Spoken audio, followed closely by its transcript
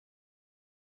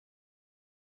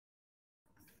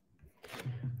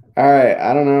All right,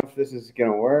 I don't know if this is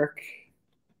gonna work.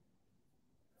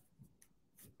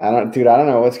 Dude, I don't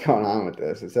know what's going on with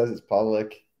this. It says it's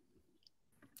public.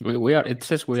 We are. It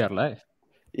says we are live.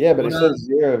 Yeah, but it What up? says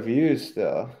 0 views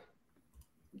still.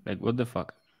 Like what the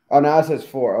fuck? Oh, now it says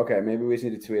 4. Okay, maybe we just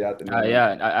need to tweet out the new one.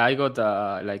 Yeah, I got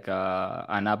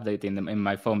an update in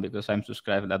my phone because I'm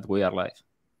subscribed that we are live.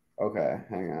 Okay,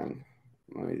 hang on.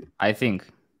 I think.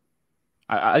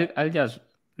 I'll just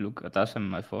look at us on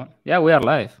my phone. Yeah, we are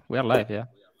live. We are live. Yeah.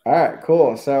 All right,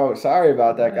 cool. So sorry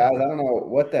about that, guys. I don't know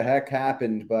what the heck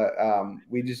happened, but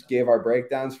we just gave our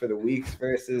breakdowns for the Weeks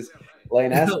versus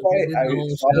Lane S We fight. did I the whole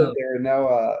saw that show. there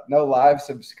are no live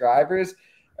subscribers,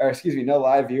 or excuse me, no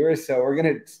live viewers. So we're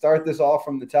gonna start this all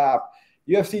from the top.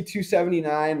 UFC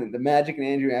 279, the Magic and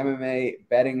Andrew MMA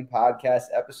betting podcast,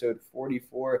 episode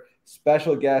 44.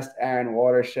 Special guest Aaron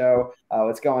Watershow.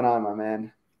 What's going on, my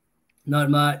man? Not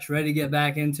much. Ready to get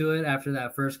back into it after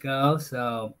that first go.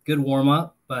 So good warm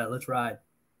up, but let's ride.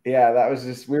 Yeah,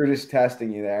 we were just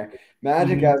testing you there.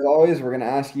 Magic, as always, we're gonna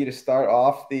ask you to start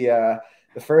off the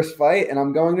first fight, and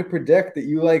I'm going to predict that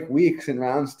you like Weeks in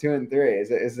rounds 2 and 3. Is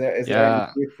there any Yeah,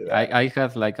 truth to that? I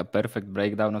had like a perfect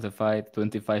breakdown of the fight,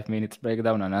 25 minutes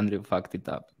breakdown, and Andrew fucked it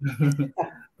up.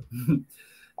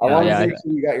 I wanted Yeah, to make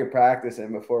sure you got your practice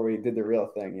in before we did the real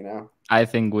thing, you know? I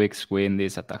think Wicks win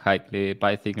this at a high clip.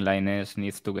 I think Lines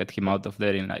needs to get him out of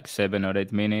there in like 7 or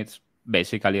 8 minutes.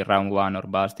 Basically, round one or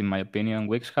bust, in my opinion.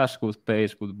 Wicks has good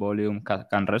pace, good volume,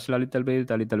 can wrestle a little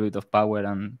bit of power,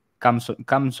 and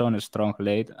comes on strong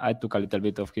late. I took a little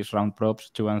bit of his round props,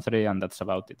 2 and 3, and that's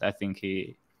about it. I think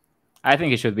he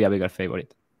should be a bigger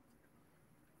favorite.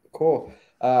 Cool.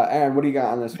 Aaron, what do you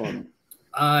got on this one?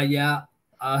 Yeah,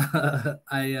 I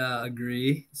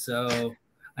agree. So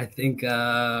I think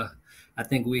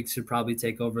Weeks should probably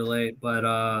take over late. But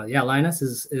yeah, Linus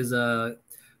is a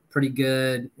pretty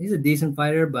good. He's a decent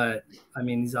fighter, but I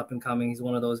mean he's up and coming. He's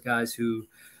one of those guys who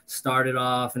started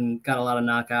off and got a lot of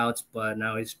knockouts, but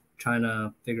now he's trying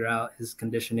to figure out his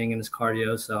conditioning and his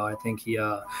cardio. So I think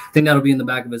I think that'll be in the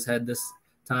back of his head this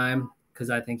time because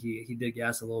I think he did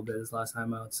gas a little bit his last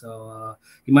time out. So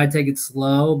he might take it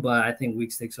slow, but I think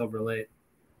Weeks takes over late.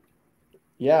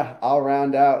 Yeah, I'll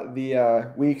round out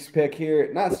the Weeks pick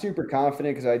here. Not super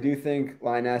confident because I do think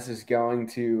Linus is going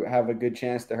to have a good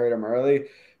chance to hurt him early.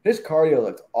 His cardio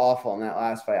looked awful in that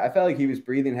last fight. I felt like he was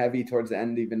breathing heavy towards the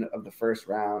end even of the first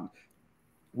round.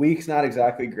 Weeks not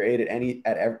exactly great at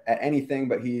anything,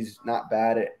 but he's not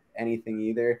bad at anything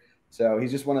either. So he's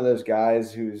just one of those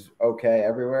guys who's okay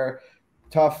everywhere.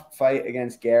 Tough fight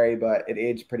against Gary, but it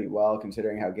aged pretty well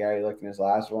considering how Gary looked in his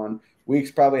last one. Weeks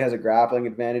probably has a grappling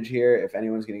advantage here. If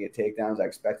anyone's going to get takedowns, I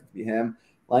expect it to be him.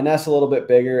 Linus a little bit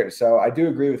bigger, so I do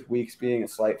agree with Weeks being a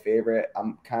slight favorite.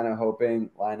 I'm kind of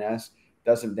hoping Linus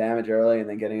does some damage early and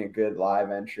then getting a good live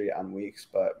entry on Weeks,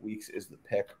 but Weeks is the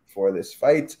pick for this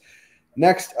fight.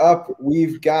 Next up,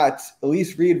 we've got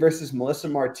Elise Reed versus Melissa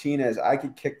Martinez. I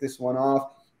could kick this one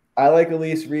off. I like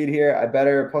Elise Reed here. I bet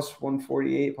her plus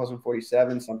 148, plus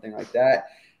 147, something like that.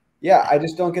 Yeah, I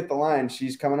just don't get the line.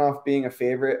 She's coming off being a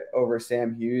favorite over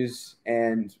Sam Hughes,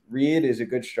 and Reed is a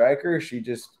good striker. She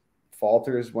just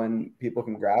falters when people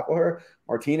can grapple her.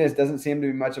 Martinez doesn't seem to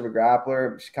be much of a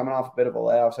grappler. She's coming off a bit of a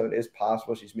layoff, so it is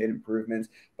possible she's made improvements.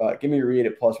 But give me Reed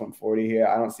at plus 140 here.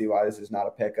 I don't see why this is not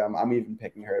a pick 'em. I'm even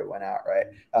picking her to win outright.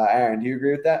 Aaron, do you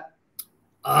agree with that?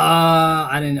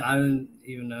 I didn't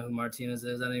even know who Martinez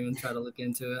is. I didn't even try to look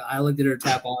into it. I looked at her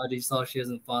Tapology, saw she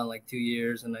hasn't fought in like 2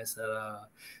 years, and I said,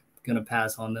 gonna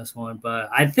pass on this one.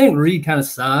 But I think Reed kind of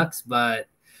sucks, but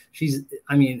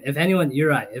I mean, if anyone, you're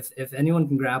right. If anyone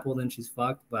can grapple, then she's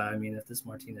fucked. But I mean, if this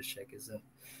Martinez chick isn't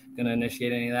gonna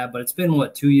initiate any of that, but it's been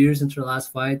 2 years since her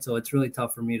last fight, so it's really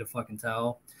tough for me to fucking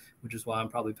tell, which is why I'm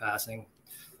probably passing.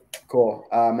 Cool.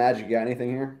 Magic, you got anything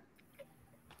here?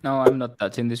 No, I'm not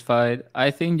touching this fight.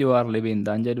 I think you are living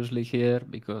dangerously here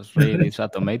because Reed is a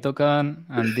tomato can,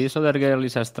 and this other girl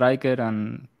is a striker,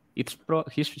 and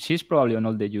she's probably on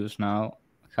all the juice now.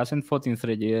 Hasn't fought in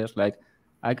 3 years. Like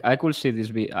I could see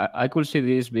I could see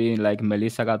this being like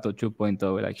Melissa Gatto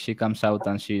 2.0. Like she comes out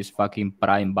and she's fucking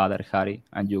prime Badr Hari,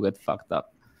 and you get fucked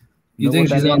up. You Know think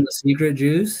what I she's on mean? the secret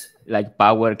juice? Like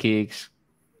power kicks,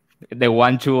 the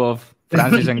 1-2 of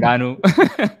Francis Ngannou.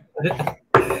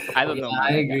 I don't know, man.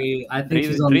 I agree. I think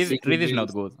she's on the secret Reed is not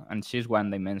juice. good, and she's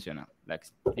one-dimensional. Like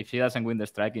if she doesn't win the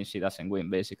striking, she doesn't win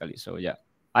basically. So yeah,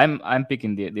 I'm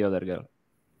picking the other girl.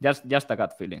 Just a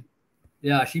gut feeling.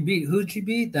 Yeah, who'd she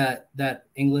beat? That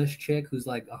English chick who's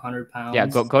like 100 pounds. Yeah,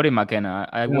 Cory McKenna.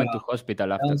 I went to Yeah. hospital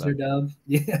That after was her that. dub.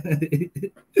 Yeah.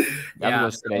 That Yeah,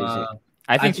 was so, crazy.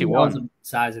 I think she that was a won.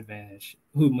 size advantage.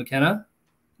 Who, McKenna?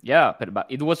 Yeah, but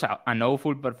it was an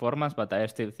awful performance, but I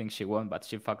still think she won, but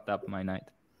she fucked up my night.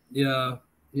 Yeah,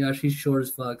 yeah, she's short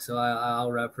as fuck, so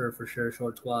I'll rep her for sure.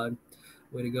 Short squad,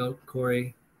 way to go,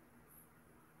 Corey.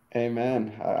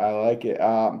 Amen. I like it.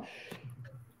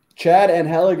 Chad and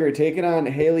Helliger taking on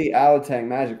Haley Alatang.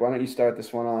 Magic, why don't you start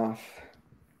this one off?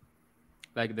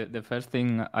 Like the first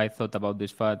thing I thought about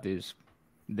this fight is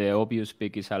the obvious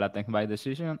pick is Alateng by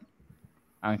decision.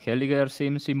 And Helliger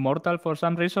seems immortal for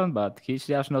some reason, but he's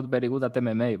just not very good at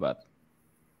MMA. But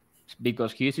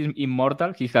because he is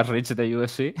immortal, he has reached the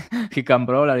UFC. He can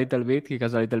brawl a little bit. He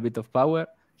has a little bit of power.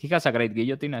 He has a great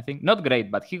guillotine, I think. Not great,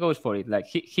 but he goes for it. Like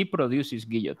he produces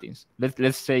guillotines.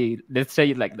 Let's say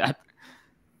it like that.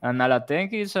 And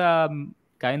Alateng is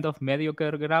kind of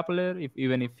mediocre grappler.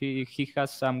 Even if he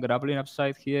has some grappling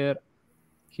upside here,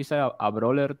 he's a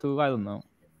brawler too. I don't know.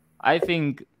 I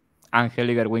think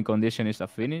Angeliger win condition is a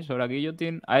finish or a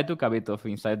guillotine. I took a bit of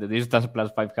inside the distance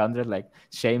plus 500, like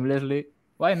shamelessly.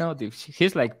 Why not? If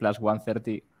he's like plus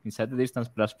 130 inside the distance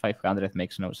plus 500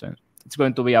 makes no sense. It's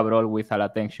going to be a brawl with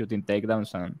Alateng shooting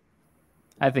takedowns, and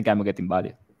I think I'm getting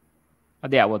value.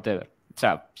 But yeah, whatever. It's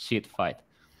a shit fight.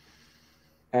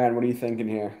 And what are you thinking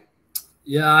here?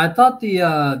 Yeah, I thought the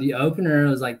opener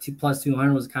was like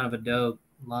 2+200 was kind of a dope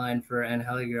line for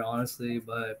Angeliger, honestly,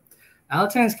 but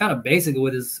Alatang's kind of basic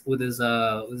with his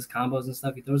combos and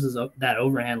stuff. He throws that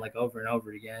overhand like over and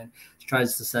over again. He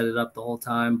tries to set it up the whole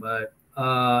time, but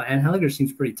Angeliger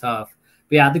seems pretty tough.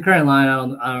 But yeah, at the current line,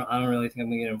 I don't really think I'm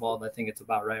gonna get involved. I think it's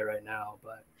about right now.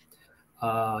 But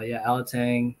yeah,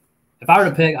 Alatang. If I were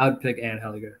to pick, I would pick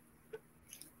Angeliger.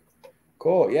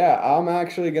 Cool. Yeah, I'm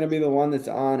actually going to be the one that's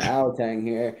on Alatang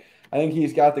here. I think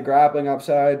he's got the grappling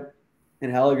upside,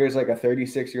 and Helliger's like a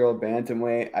 36-year-old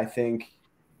bantamweight. I think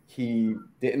he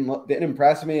didn't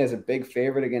impress me as a big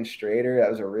favorite against Strader.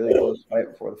 That was a really close fight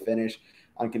before the finish.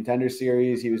 On Contender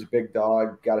Series, he was a big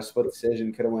dog, got a split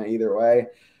decision, could have went either way.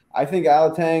 I think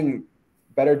Alatang,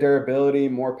 better durability,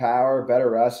 more power,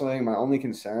 better wrestling. My only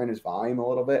concern is volume a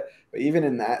little bit. But even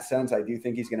in that sense, I do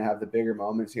think he's going to have the bigger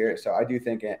moments here. So I do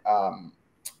think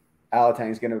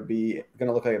Alatang is going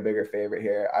to look like a bigger favorite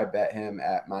here. I bet him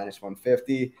at minus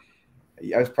 150.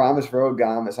 I was promised Road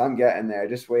Gamas. I'm getting there.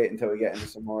 Just wait until we get into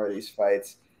some more of these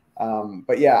fights.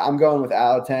 But yeah, I'm going with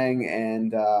Alatang,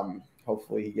 and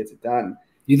hopefully he gets it done.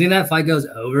 You think that fight goes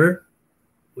over?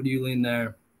 What do you lean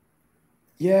there?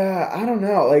 Yeah, I don't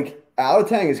know. Like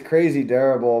Alatang is crazy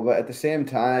durable, but at the same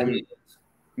time,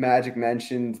 Magic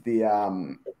mentioned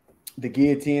the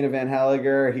guillotine of Van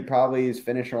Helliger. He probably is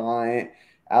finish reliant.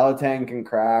 Alatang can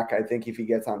crack. I think if he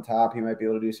gets on top, he might be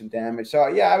able to do some damage. So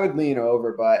yeah, I would lean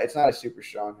over, but it's not a super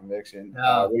strong conviction.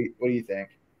 Yeah. What do you think?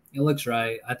 It looks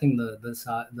right. I think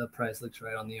the price looks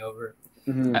right on the over.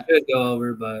 Mm-hmm. I could go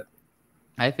over, but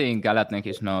I think Alateng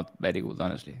is not very good,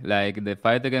 honestly. Like the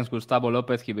fight against Gustavo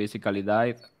Lopez, he basically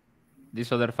died.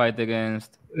 This other fight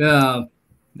against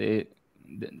this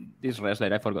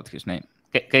wrestler, I forgot his name,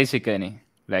 Casey Kenny.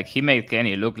 Like he made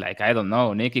Kenny look like, I don't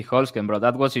know, Nicky Holsken, bro.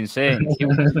 That was insane.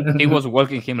 He was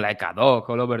walking him like a dog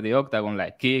all over the octagon,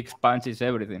 like kicks, punches,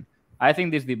 everything. I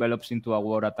think this develops into a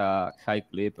war at a high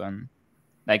clip, and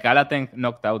like Alateng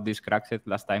knocked out this crackhead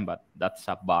last time, but that's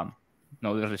a bum.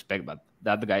 No disrespect, but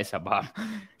that guy's a bum.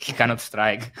 He cannot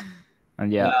strike.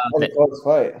 And yeah, That was a close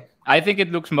fight. I think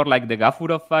it looks more like the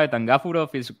Gafurov fight, and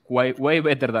Gafurov is way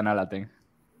better than Alateng.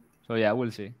 So yeah,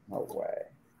 we'll see. No way.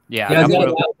 Yeah,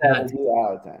 Gafurov would be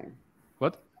Alateng.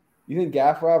 What? You think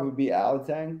Gafurov would be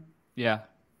Alateng? Yeah.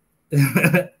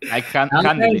 I can't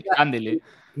handily.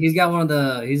 He's got one of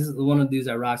the dudes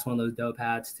that rocks one of those dope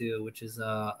hats too, which is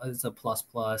it's a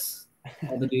plus.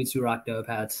 All the dudes who rock dope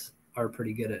hats are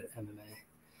pretty good at MMA.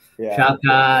 Yeah.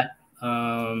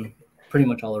 Shavkat, pretty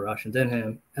much all the Russians and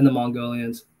him and the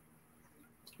Mongolians.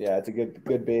 Yeah, it's a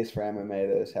good base for MMA,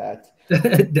 those hats.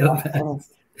 Dope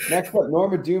hats. Next up,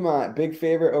 Norma Dumont, big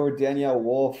favorite over Danielle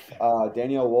Wolf.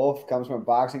 Danielle Wolf comes from a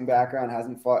boxing background,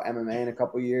 hasn't fought MMA in a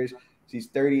couple years. She's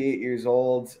 38 years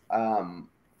old.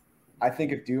 I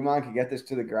think if Dumont could get this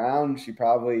to the ground, she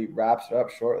probably wraps it up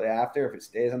shortly after. If it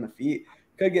stays on the feet,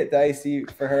 could get dicey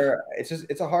for her.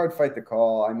 It's a hard fight to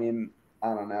call. I mean,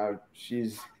 I don't know.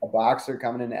 She's a boxer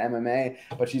coming into MMA,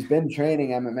 but she's been training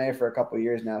MMA for a couple of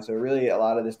years now. So really a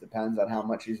lot of this depends on how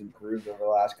much she's improved over the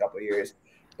last couple of years.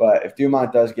 But if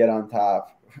Dumont does get on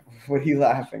top, what are you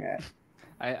laughing at?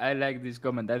 I like this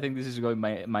comment. I think this is going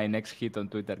my next hit on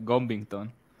Twitter.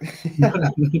 Gombington.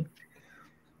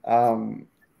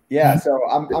 Yeah, so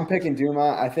I'm picking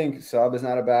Dumont. I think sub is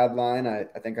not a bad line. I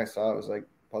think I saw it was like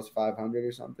plus 500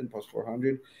 or something, plus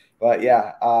 400. But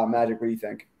yeah, Magic, what do you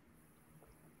think?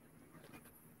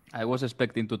 I was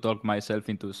expecting to talk myself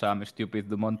into some stupid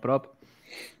Dumont prop,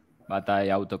 but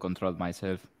I auto-controlled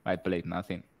myself. I played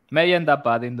nothing. May end up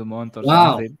adding Dumont or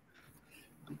something.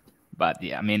 But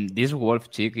yeah, I mean, this wolf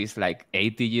chick is like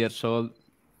 80 years old.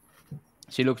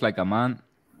 She looks like a man.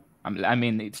 I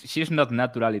mean, she's not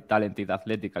naturally talented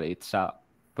athletically. It's a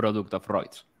product of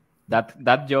roids.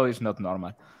 That jaw is not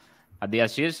normal.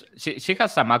 Diaz, she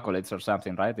has some accolades or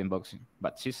something, right, in boxing,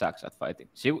 but she sucks at fighting.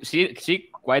 She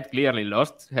quite clearly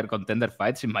lost her contender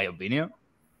fights, in my opinion.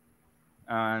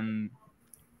 And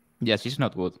yeah, she's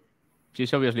not good.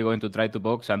 She's obviously going to try to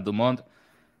box, and Dumont.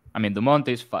 I mean, Dumont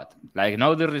is fat. Like,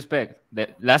 no disrespect.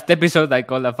 The last episode, I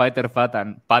called a fighter fat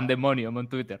and pandemonium on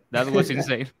Twitter. That was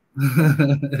insane.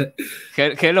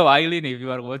 Hello, Eileen, if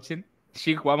you are watching.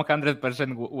 She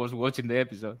 100% was watching the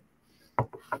episode.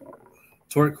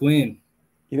 Twerk Queen.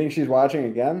 You think she's watching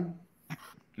again?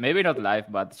 Maybe not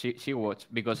live, but she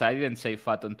watched, because I didn't say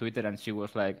fat on Twitter, and she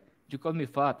was like, "You called me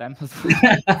fat. I'm not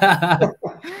fat."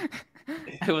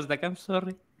 I was like, "I'm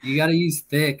sorry." You gotta use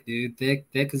thick, dude.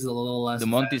 Thick is a little less.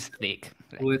 Dumont is thick.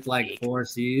 With like thick. 4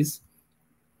 C's.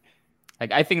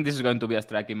 Like, I think this is going to be a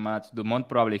striking match. Dumont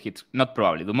probably hits, not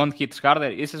probably. Dumont hits harder.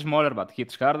 It's smaller, but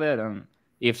hits harder. And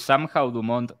if somehow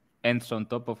Dumont ends on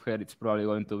top of her, it's probably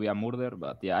going to be a murder.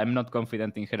 But yeah, I'm not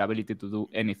confident in her ability to do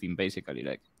anything, basically.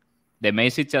 Like, the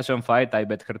Macy Chasson fight, I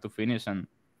bet her to finish, and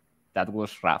that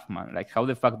was rough, man. Like, how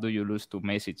the fuck do you lose to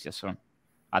Macy Chasson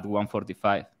at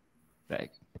 145?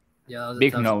 Like, yeah,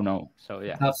 big no. So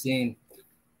yeah, tough scene.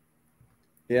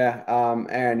 Yeah,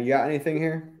 Aaron, you got anything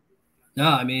here? No,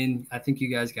 I mean, I think you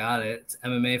guys got it. It's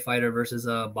MMA fighter versus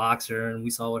a boxer, and we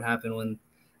saw what happened when,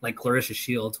 like, Clarissa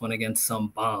Shields went against some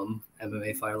bum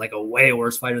MMA fighter, like a way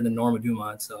worse fighter than Norma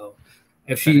Dumont. So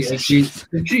if she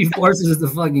forces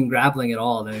the fucking grappling at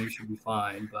all, then she should be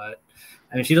fine. But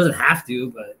I mean, she doesn't have to.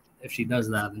 But if she does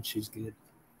that, then she's good.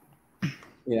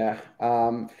 Yeah.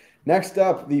 Next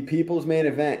up, the people's main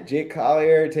event: Jake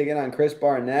Collier taking on Chris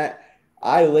Barnett.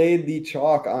 I laid the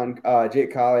chalk on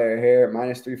Jake Collier here,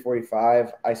 minus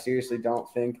 345. I seriously don't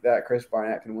think that Chris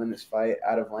Barnett can win this fight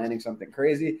out of landing something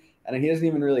crazy. And he doesn't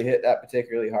even really hit that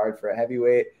particularly hard for a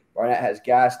heavyweight. Barnett has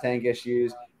gas tank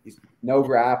issues. He's no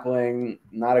grappling,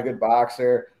 not a good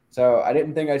boxer. So I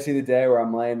didn't think I'd see the day where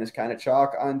I'm laying this kind of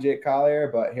chalk on Jake Collier,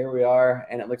 but here we are.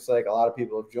 And it looks like a lot of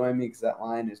people have joined me because that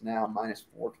line is now minus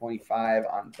 425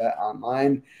 on Bet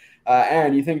Online.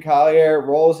 Aaron, you think Collier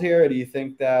rolls here, or do you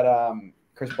think that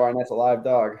Chris Barnett's a live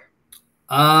dog?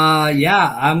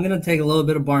 Yeah, I'm gonna take a little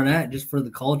bit of Barnett just for the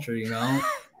culture, you know.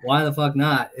 Why the fuck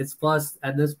not? It's plus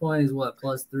at this point is what,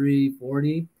 plus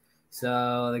 340.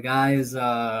 So the guy is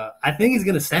I think he's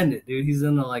gonna send it, dude. He's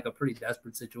in a pretty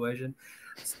desperate situation.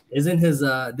 Didn't his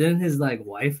like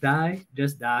wife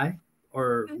just die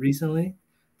or recently?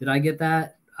 Did I get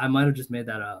that? I might have just made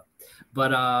that up.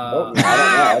 But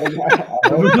I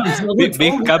don't know.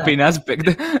 big cupping aspect.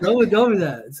 Someone told me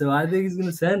that, so I think he's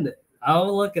gonna send it.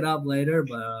 I'll look it up later,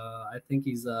 but I think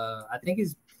he's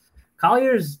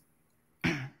Collier's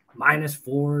minus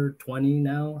 420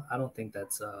 now. I don't think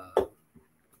that's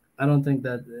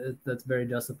very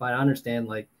justified. I understand,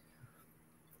 like,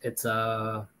 it's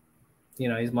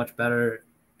he's much better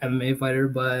MMA fighter,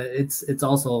 but it's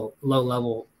also low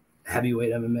level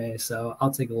heavyweight MMA. So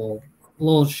I'll take a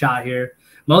little shot here,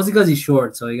 mostly because he's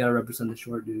short, so you got to represent the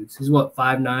short dudes. He's what,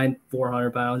 5'9",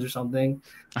 400 pounds or something,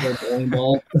 for a bowling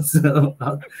ball. So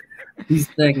he's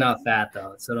thick, not fat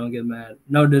though. So don't get mad.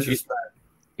 No disrespect.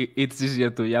 It's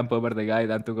easier to jump over the guy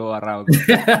than to go around.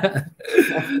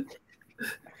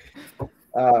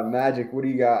 Magic, what do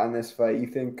you got on this fight? You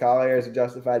think Collier is a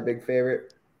justified big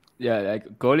favorite? Yeah,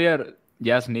 like, Collier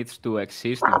just needs to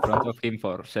exist in front of him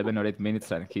for 7 or 8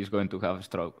 minutes, and he's going to have a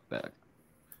stroke.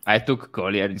 I took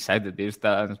Collier inside the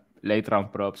distance, late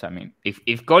round props. I mean,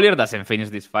 if Collier doesn't finish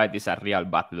this fight, it's a real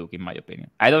bad look, in my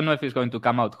opinion. I don't know if he's going to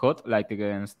come out hot, like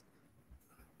against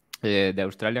the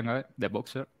Australian guy, the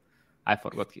boxer. I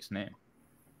forgot his name.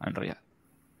 Unreal.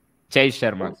 Chase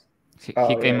Sherman. He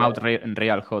came out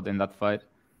real hot in that fight.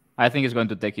 I think he's going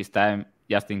to take his time,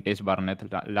 just in case Barnett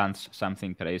lands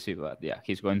something crazy. But yeah,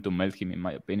 he's going to melt him, in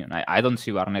my opinion. I don't see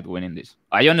Barnett winning this.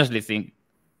 I honestly think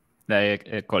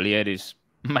that Collier is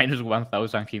minus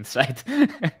 1,000 inside.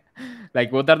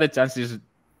 Like, what are the chances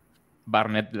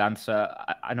Barnett lands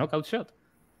a knockout shot?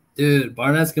 Dude,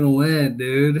 Barnett's gonna win,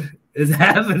 dude. It's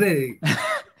happening.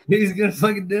 He's gonna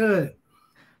fucking do it.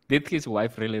 Did his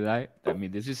wife really die? I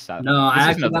mean, this is sad. No, I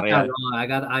actually got that wrong.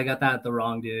 I got that the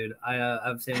wrong dude.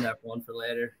 I'm saving that one for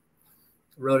later.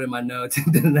 Wrote in my notes.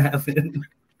 It didn't happen.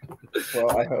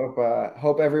 Well, I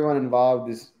hope everyone involved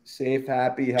is safe,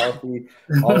 happy, healthy,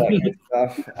 all that good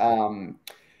stuff.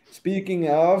 Speaking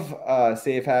of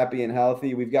safe, happy, and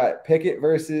healthy, we've got Pickett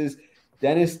versus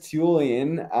Dennis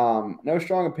Tulian. No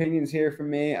strong opinions here from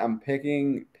me. I'm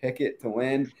picking Pickett to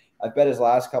win. I've bet his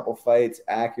last couple fights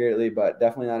accurately, but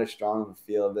definitely not as strong of a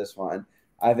feel of this one.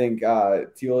 I think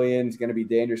Tulian's going to be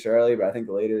dangerous early, but I think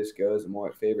the later this goes, the more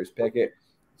it favors Pickett.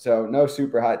 So no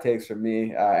super hot takes from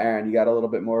me. Aaron, you got a little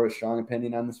bit more of a strong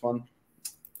opinion on this one?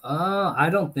 I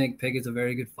don't think Pickett's a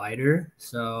very good fighter,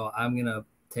 so I'm gonna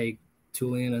take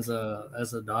Tulian as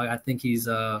a dog. I think he's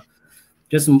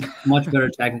just much better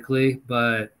technically,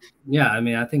 but yeah, I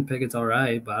mean, I think Pickett's all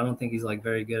right, but I don't think he's like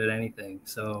very good at anything.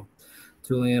 So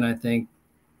Tulian, I think,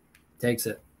 takes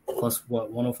it plus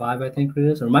what 105, I think it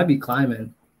is, or it might be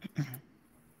climbing.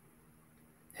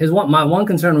 My one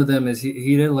concern with him is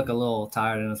he did look a little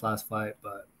tired in his last fight,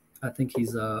 but I think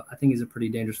he's a pretty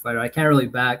dangerous fighter. I can't really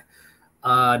back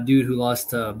dude who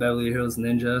lost to Beverly Hills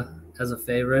Ninja as a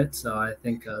favorite, so I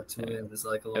think Tulian is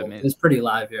like a little. It's pretty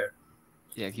live here.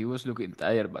 Yeah, he was looking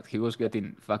tired, but he was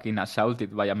getting fucking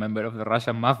assaulted by a member of the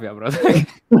Russian mafia, bro.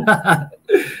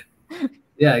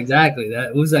 Yeah, exactly.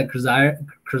 That was that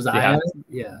Krasayev.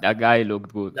 Yeah, that guy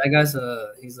looked good. That guy's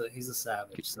he's a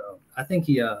savage. So I think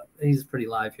he's pretty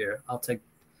live here. I'll take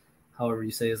however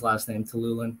you say his last name,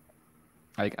 Tululan.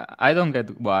 Like I don't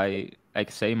get why,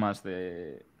 like same as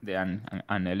the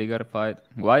Aneliger fight.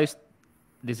 Why is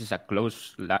this is a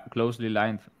closely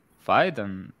lined fight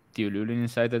and Tululan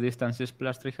inside the distance is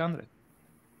plus 300?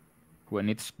 When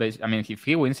it's I mean, if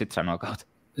he wins, it's a knockout.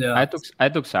 Yeah, I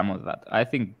took some of that. I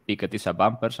think Pickett is a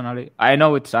bum personally. I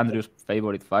know it's Andrew's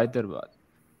favorite fighter, but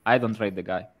I don't rate the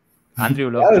guy. Andrew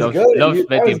loves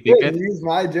betting Pickett. You used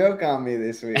my joke on me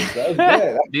this week. That was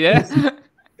good. Yeah,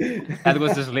 that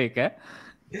was the slick, eh?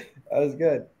 That was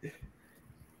good.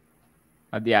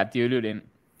 But yeah, Tululan,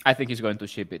 I think he's going to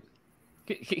ship it.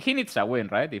 He needs a win,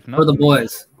 right? If not, for the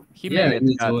boys, he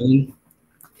needs to win.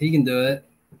 He can do it.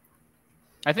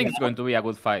 I think it's going to be a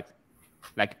good fight.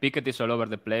 Like Pickett is all over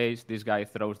the place. This guy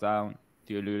throws down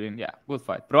Tululan. Yeah, good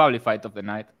fight. Probably fight of the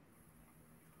night.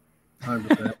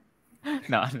 100%.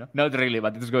 No, not really,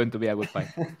 but it's going to be a good fight.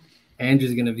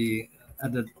 Andrew's going to be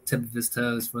at the tip of his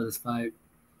toes for this fight.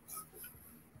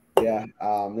 Yeah,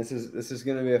 this is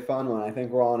going to be a fun one. I think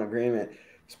we're all in agreement.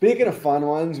 Speaking of fun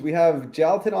ones, we have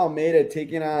Jailton Almeida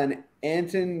taking on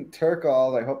Anton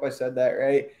Turkal. I hope I said that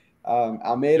right.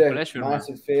 Almeida,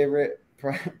 massive favorite.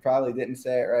 Probably didn't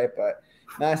say it right, but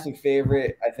massive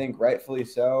favorite. I think rightfully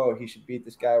so. He should beat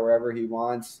this guy wherever he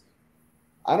wants.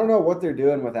 I don't know what they're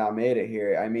doing with Almeida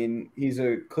here. I mean, he's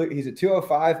a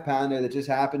 205 pounder that just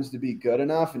happens to be good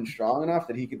enough and strong enough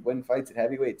that he could win fights at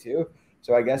heavyweight too.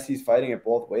 So I guess he's fighting at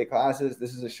both weight classes.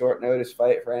 This is a short notice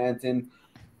fight for Anton.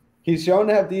 He's shown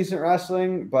to have decent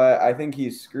wrestling, but I think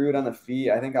he's screwed on the feet.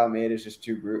 I think Almeida is just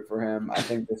too brute for him. I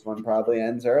think this one probably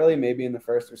ends early, maybe in the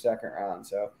first or second round.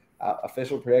 So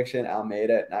official prediction,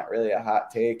 Almeida, not really a hot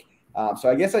take.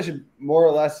 So I guess I should more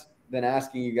or less than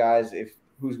asking you guys if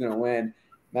who's going to win.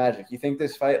 Magic, you think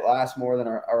this fight lasts more than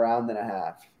a round and a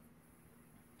half?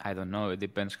 I don't know. It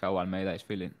depends how Almeida is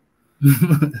feeling.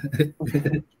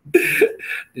 Did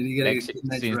he get since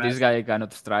this guy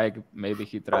cannot strike, maybe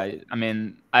he tried. I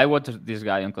mean, I watched this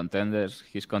guy on Contenders.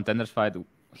 His Contenders fight,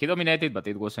 he dominated, but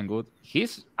it wasn't good.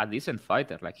 He's a decent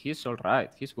fighter. Like, he's all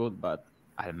right. He's good, but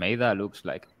Almeida looks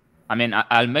like... I mean,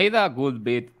 Almeida could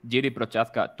beat Jiri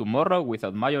Prochazka tomorrow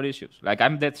without major issues. Like,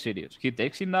 I'm dead serious. He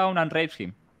takes him down and rapes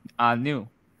him. And new.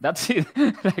 That's it.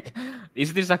 Like,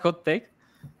 is this a hot take?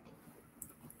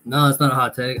 No, it's not a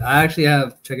hot take. I actually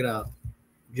have, check it out,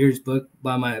 Jiri's book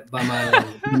by my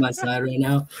side right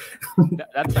now.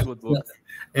 That's a good book.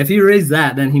 If he reads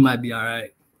that, then he might be all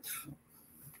right.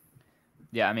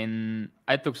 Yeah, I mean,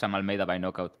 I took some Almeida by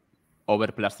knockout. Over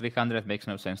plus 300 makes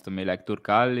no sense to me. Like,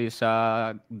 Turkal is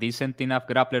a decent enough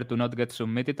grappler to not get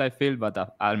submitted, I feel,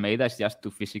 but Almeida is just too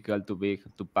physical, too big,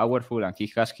 too powerful, and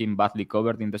he has him badly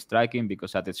covered in the striking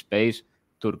because at its pace,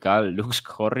 Turkal looks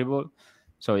horrible.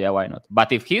 So yeah, why not?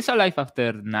 But if he's alive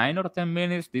after 9 or 10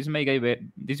 minutes, this may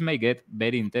get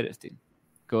very interesting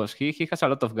because he has a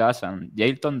lot of gas, and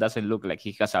Jailton doesn't look like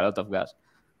he has a lot of gas.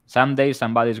 Someday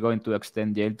somebody's going to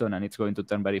extend Jailton, and it's going to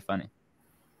turn very funny.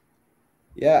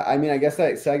 Yeah, I mean, I guess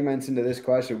that segments into this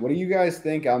question. What do you guys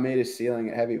think Almeida's ceiling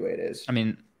at heavyweight is? I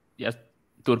mean, yes,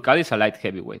 Turkal is a light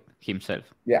heavyweight himself.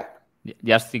 Yeah.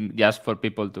 Just for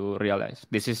people to realize.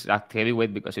 This is a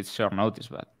heavyweight because it's short notice,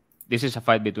 but this is a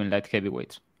fight between light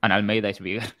heavyweights, and Almeida is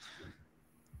bigger.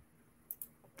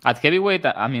 At heavyweight,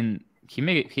 I mean, he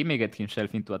may get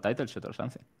himself into a title shot or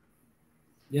something.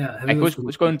 Yeah. Like,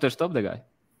 who's going to stop the guy?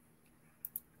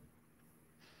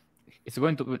 It's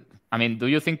going to... I mean, do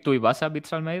you think Tuivasa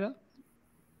beats Almeida?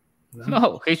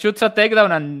 No, he shoots a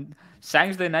takedown and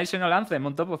sings the national anthem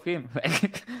on top of him.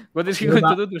 What is he going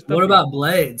to do to stop What him? about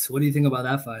Blades? What do you think about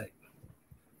that fight?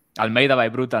 Almeida by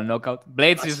brutal knockout.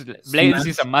 Blades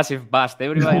is a massive bust.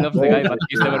 Everybody loves the guy, but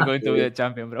he's never going to be a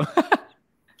champion, bro.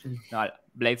 No,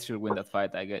 Blades should win that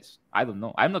fight, I guess. I don't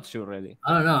know. I'm not sure really.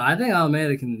 I don't know. I think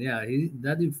Almeida can. Yeah,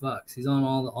 that dude fucks. He's on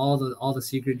all the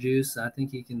secret juice. I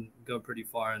think he can go pretty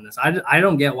far in this. I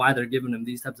don't get why they're giving him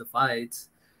these types of fights.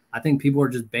 I think people are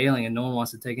just bailing and no one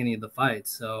wants to take any of the fights.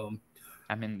 So,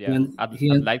 I mean, yeah, at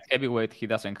light heavyweight, he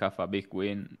doesn't have a big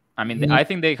win. I mean, I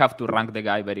think they have to rank the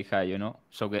guy very high,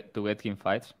 so to get him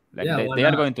fights. Like they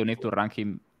are going to need to rank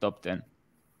him top 10.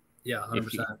 Yeah,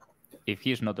 100%. If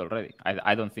he's not already.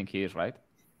 I don't think he is, right?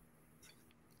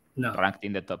 No. Ranked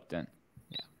in the top 10.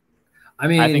 Yeah. I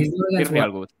mean, I think he's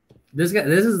real good. This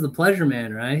is the pleasure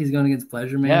man, right? He's going against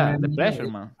pleasure man. Yeah, the pleasure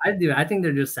man. I think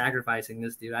they're just sacrificing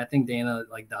this dude. I think Dana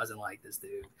doesn't like this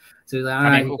dude. So he's like, all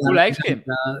right, who likes him?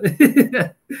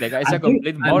 The guy's a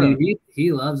complete moron.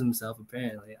 He loves himself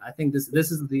apparently. I think this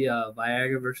is the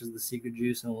Viagra versus the secret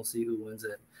juice, and we'll see who wins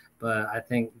it. But I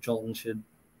think Jolton should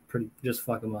just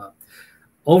fuck him up.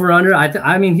 Over under.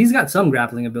 I mean, he's got some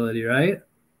grappling ability, right?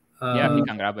 Yeah, he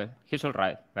can grab it. He's all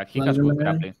right. Like he has good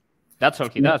grappling. That's all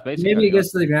he does, basically. Maybe he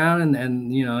gets to the ground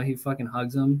and he fucking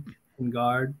hugs him in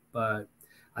guard, but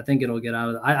I think it'll get out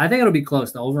of I think it'll be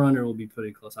close. The over-under will be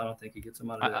pretty close. I don't think he gets him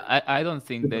out of it. I don't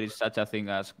think there is such a thing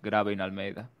as grabbing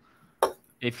Almeida.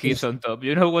 If he's on top.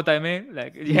 You know what I mean?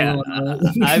 Like, yeah,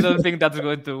 I don't think that's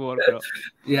going to work, bro.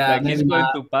 Yeah. Like, he's going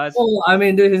to pass. Well, I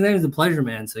mean, dude, his name is the Pleasure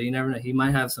Man, so you never know. He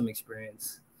might have some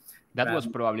experience. That was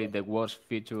probably the worst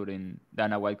feature in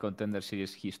Dana White Contender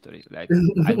Series history. Like,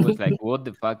 I was like, what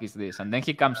the fuck is this? And then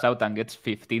he comes out and gets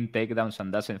 15 takedowns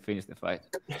and doesn't finish the fight.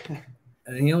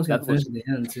 And he almost got finished at the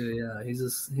end, too. Yeah, he's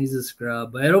a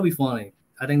scrub. But it'll be funny.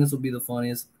 I think this will be the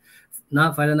funniest,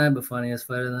 not fight of the night, but funniest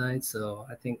fight of the night. So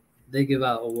I think they give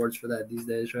out awards for that these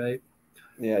days, right?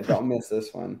 Yeah, don't miss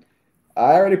this one.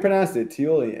 I already pronounced it,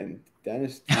 Tulian.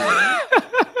 Dennis Tulian.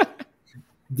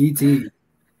 DT.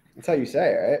 That's how you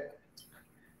say it, right?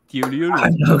 Tulian. I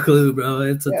have no clue, bro.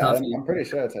 It's a tough one. I'm pretty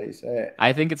sure that's how you say it.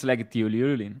 I think it's like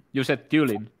Tulian. You said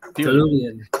Tulian.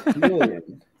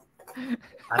 Tulian.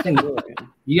 I think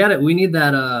you got it. We need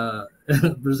that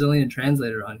Brazilian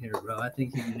translator on here, bro. I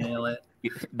think he can nail it.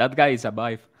 That guy is a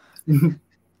vibe.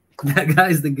 That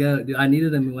guy's the goat, dude. I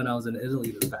needed him when I was in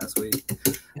Italy this past week.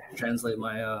 Translate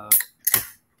my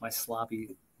my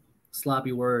sloppy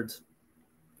words.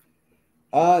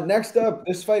 Next up,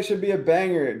 this fight should be a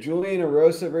banger. Julian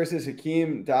Erosa versus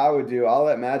Hakeem Dawodu. I'll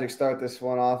let Magic start this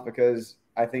one off because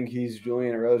I think he's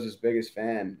Julian Erosa's biggest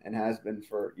fan and has been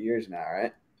for years now,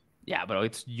 right? Yeah, bro,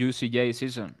 it's UCJ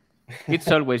season.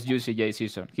 It's always UCJ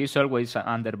season. He's always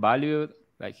undervalued.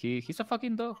 Like he's a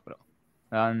fucking dog, bro.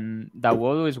 And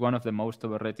Dawodu is one of the most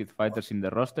overrated fighters in the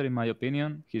roster, in my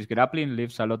opinion. His grappling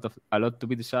leaves a lot to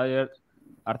be desired.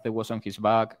 Arte was on his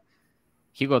back.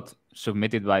 He got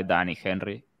submitted by Danny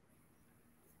Henry.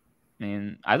 I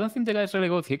mean, I don't think the guy's really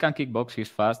good. He can kickbox. He's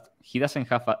fast. He doesn't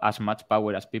have as much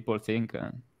power as people think.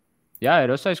 Yeah,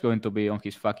 Erosa is going to be on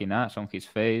his fucking ass, on his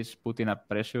face, putting up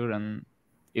pressure. And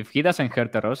if he doesn't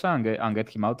hurt Erosa and get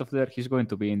him out of there, he's going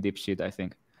to be in deep shit, I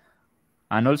think.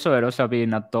 And also, Erosa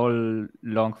being a tall,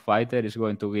 long fighter is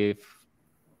going to give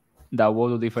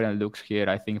Dawodu different looks here,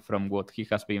 I think, from what he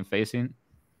has been facing.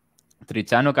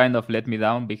 Triciano kind of let me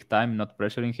down big time, not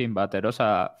pressuring him, but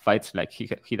Erosa fights like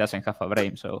he doesn't have a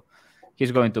brain, so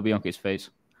he's going to be on his face.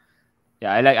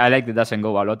 Yeah, I like it doesn't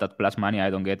go a lot at plus money. I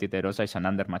don't get it. Erosa is an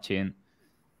under machine.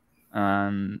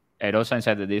 And Erosa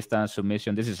inside the distance,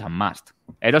 submission, this is a must.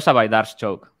 Erosa by Darce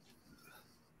choke.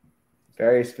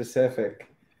 Very specific.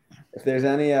 If there's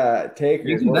any takers,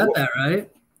 you can bet that,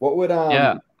 right? What would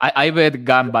Yeah, I bet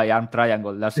gun by arm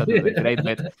triangle. That's a great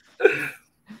bet.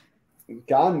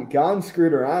 Gon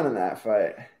screwed around in that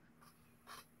fight.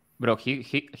 Bro,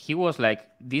 he was like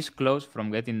this close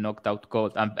from getting knocked out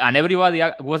cold, and everybody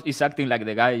is acting like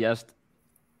the guy just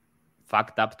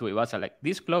fucked up to Iwasa, like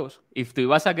this close. If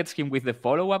Iwasa gets him with the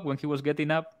follow-up when he was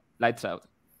getting up, lights out.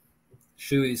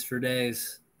 Shoeies for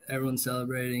days. Everyone's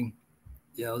celebrating.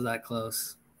 Yeah, it was that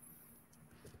close.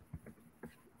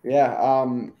 Yeah.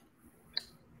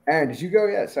 Aaron, did you go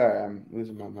yet? Sorry, I'm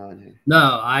losing my mind here.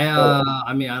 No,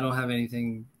 I mean, I don't have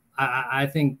anything. I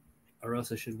think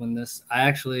Erosa should win this.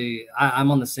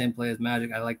 I'm on the same play as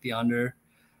Magic. I like the under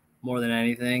more than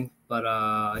anything. But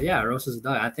yeah, Erosa's a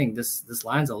dog. I think this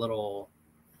line's a little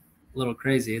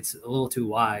crazy. It's a little too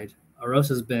wide.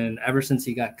 Erosa's been, ever since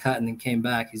he got cut and then came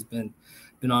back, he's been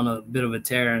on a bit of a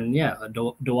tear. And yeah,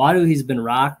 Dawodu, he's been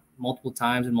rocked multiple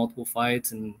times in multiple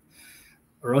fights, and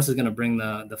Arosa's going to bring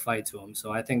the fight to him.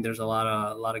 So I think there's a lot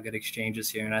of good exchanges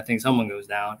here, and I think someone goes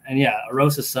down. And yeah,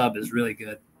 Arosa's sub is really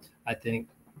good, I think.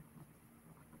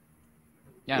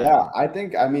 Yeah,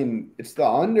 I mean, it's the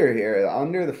under here. The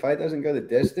under, the fight doesn't go the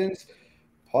distance.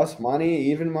 Plus money,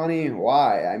 even money.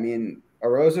 Why? I mean,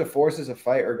 Arosa forces a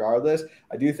fight regardless.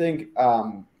 I do think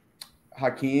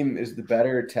Hakeem is the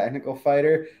better technical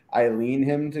fighter. I lean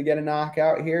him to get a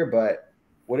knockout here, but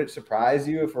would it surprise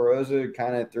you if Arosa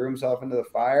kind of threw himself into the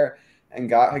fire and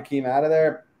got Hakeem out of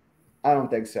there? I don't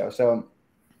think so. So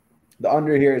the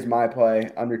under here is my play.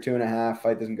 Under 2.5.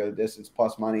 Fight doesn't go the distance.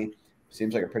 Plus money.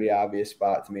 Seems like a pretty obvious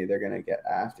spot to me. They're going to get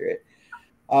after it.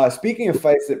 Speaking of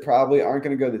fights that probably aren't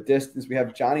going to go the distance, we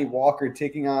have Johnny Walker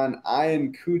taking on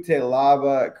Ian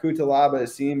Cutelaba. Cutelaba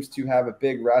seems to have a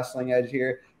big wrestling edge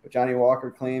here, but Johnny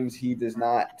Walker claims he does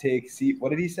not take what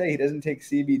did he say? He doesn't take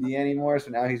CBD anymore,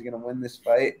 so now he's going to win this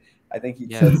fight. I think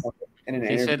he said something in an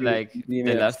interview. He said like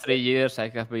the last 3 years I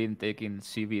have been taking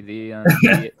CBD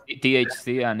and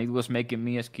THC, and it was making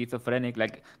me schizophrenic.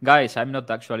 Like, guys, I'm not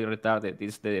actually retarded.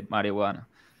 It's the marijuana.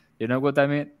 You know what I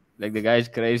mean? Like, the guy is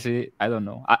crazy. I don't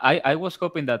know. I was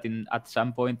hoping that at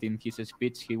some point in his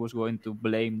speech he was going to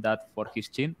blame that for his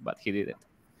chin, but he didn't.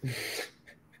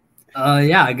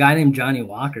 Yeah, a guy named Johnny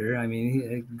Walker. I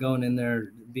mean, going in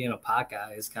there being a pot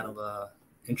guy is kind of a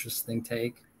interesting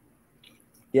take.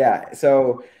 Yeah,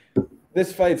 so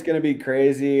this fight's going to be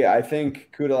crazy. I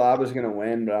think Kutalaba's going to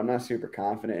win, but I'm not super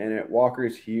confident in it.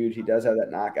 Walker's huge. He does have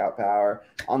that knockout power.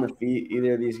 On the feet,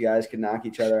 either of these guys can knock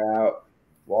each other out.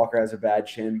 Walker has a bad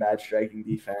chin, bad striking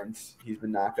defense. He's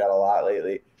been knocked out a lot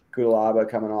lately. Kutalaba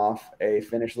coming off a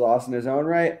finished loss in his own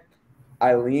right.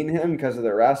 I lean him because of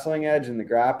the wrestling edge and the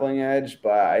grappling edge,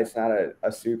 but it's not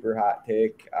a super hot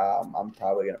take. I'm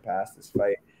probably going to pass this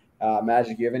fight.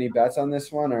 Magic, you have any bets on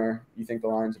this one, or you think the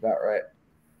line's about right?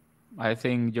 I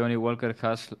think Johnny Walker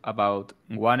has about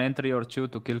 1 entry or 2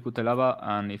 to kill Cutelaba,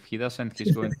 and if he doesn't,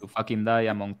 he's going to fucking die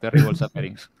among terrible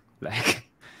sufferings. Like,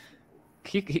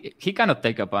 he cannot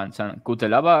take a punch, and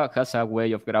Cutelaba has a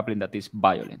way of grappling that is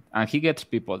violent, and he gets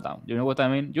people down. You know what I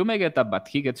mean? You may get up, but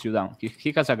he gets you down.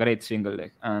 He has a great single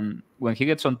leg, and when he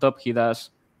gets on top, he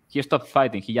stops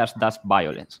fighting. He just does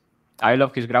violence. I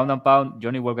love his ground and pound.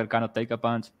 Johnny Walker cannot take a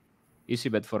punch. Easy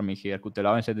bet for me here.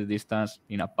 Cutelaba inside the distance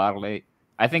in a parlay.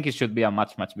 I think he should be a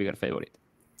much, much bigger favorite.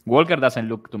 Walker doesn't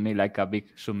look to me like a big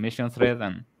submission threat,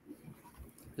 and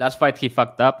last fight he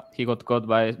fucked up. He got caught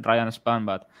by Ryan Spann,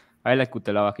 but I like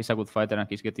Cutelaba. He's a good fighter and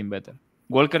he's getting better.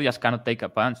 Walker just cannot take a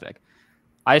punch. Like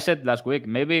I said last week,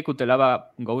 maybe Cutelaba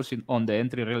goes on the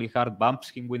entry really hard, bumps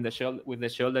him with the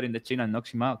shoulder in the chin and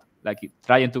knocks him out, like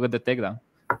trying to get the takedown,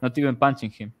 not even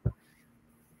punching him.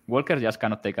 Walker just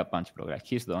cannot take a punch, bro. Like,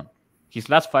 he's done. His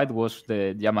last fight was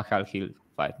the Yamahal Hill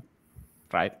fight,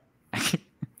 right?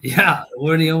 Yeah,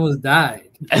 when he almost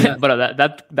died. Yeah. Bro,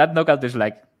 that knockout is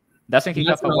like, doesn't he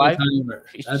have a wife?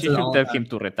 She should tell him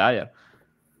to retire.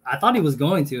 I thought he was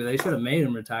going to. They should have made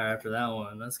him retire after that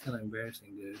one. That's kind of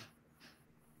embarrassing, dude.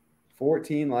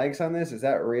 14 likes on this? Is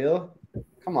that real?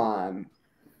 Come on.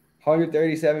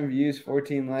 137 views,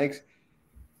 14 likes.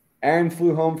 Aaron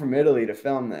flew home from Italy to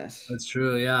film this. That's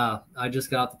true, yeah. I just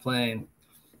got off the plane.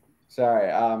 Sorry,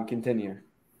 continue.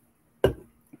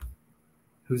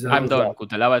 I'm done.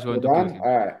 Cutelaba is going to kill him.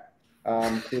 All right.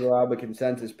 Cutelaba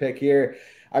consensus pick here.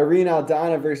 Irene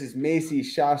Aldana versus Macy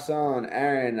Chasson.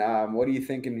 Aaron, what are you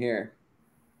thinking here?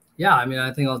 Yeah, I mean,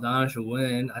 I think Aldana should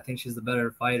win. I think she's the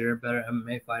better fighter, better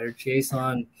MMA fighter.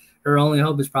 Chasson, her only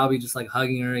hope is probably just like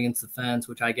hugging her against the fence,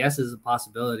 which I guess is a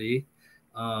possibility.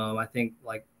 I think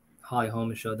like Holly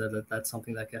Holm showed that that's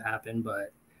something that could happen.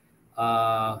 But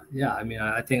yeah, I mean,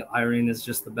 I think Irene is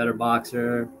just the better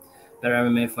boxer, better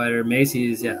MMA fighter.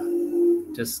 Macy is,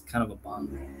 just kind of a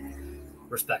bum,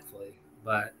 respectfully.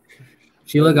 But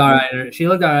she looked all right. She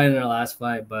looked all right in her last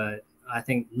fight, but I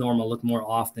think Norma looked more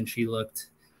off than she looked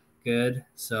good.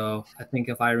 So I think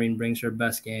if Irene brings her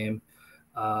best game,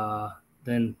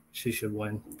 then she should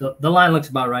win. The line looks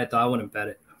about right, though. I wouldn't bet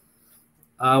it.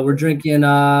 We're drinking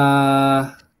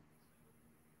Bud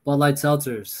Light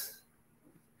seltzers.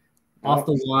 Off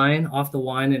the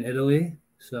wine in Italy.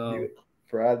 So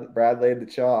Brad laid the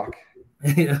chalk.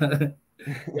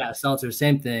 Yeah, seltzer,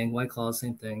 same thing. White Claw,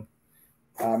 same thing.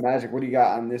 Magic, what do you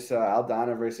got on this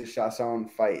Aldana versus Chasson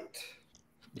fight?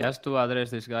 Just to address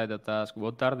this guy that asked,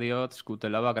 what are the odds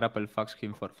Cutelaba grapple fucks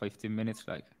him for 15 minutes?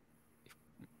 Like,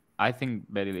 I think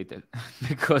very little.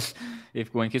 Because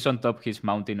when he's on top, he's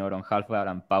mounting or on half guard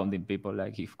and pounding people.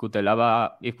 Like, if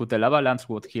Cutelaba lands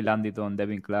what he landed on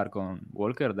Devin Clark on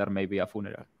Walker, there may be a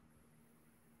funeral.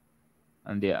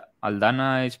 And yeah,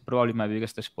 Aldana is probably my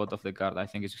biggest spot of the card. I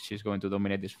think she's going to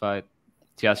dominate this fight.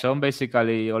 Chiasson,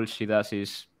 basically, all she does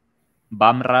is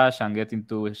bum rush and get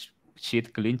into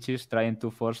shit clinches, trying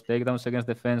to force takedowns against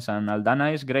the fence. And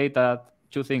Aldana is great at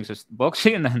two things: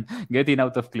 boxing and getting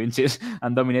out of clinches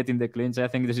and dominating the clinch. I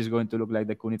think this is going to look like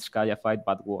the Kunitskaya fight,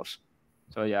 but worse.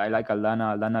 So yeah, I like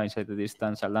Aldana. Aldana inside the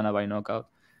distance. Aldana by knockout.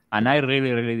 And I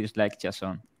really, really dislike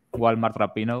Chiasson. Walmart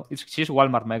Rapino. She's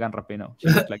Walmart Megan Rapino. She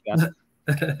looks like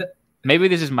that. Maybe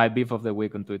this is my beef of the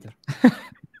week on Twitter.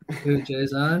 Who,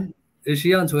 Jason? Is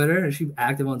she on Twitter? Is she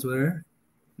active on Twitter?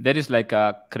 There is like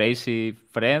a crazy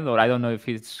friend, or I don't know if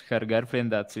it's her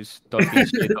girlfriend, that is talking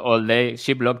shit all day.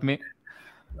 She blocked me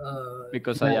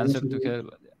because I answered to her.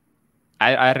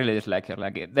 I really dislike her.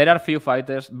 Like, there are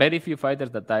very few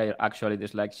fighters that I actually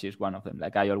dislike. She's one of them.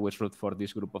 Like, I always root for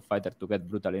this group of fighters to get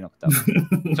brutally knocked out.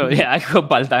 So yeah, I hope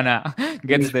Aldana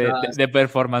gets the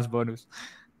performance bonus.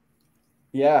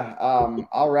 Yeah,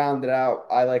 I'll round it out.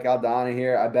 I like Aldana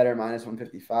here. I bet her minus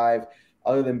 155.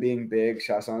 Other than being big,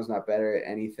 Chiasson's not better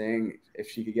at anything.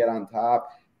 If she could get on top,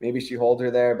 maybe she holds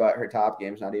her there, but her top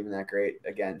game's not even that great.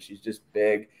 Again, she's just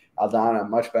big. Aldana,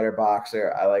 much better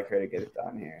boxer. I like her to get it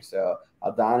done here. So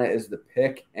Aldana is the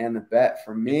pick and the bet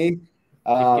for me.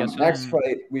 Next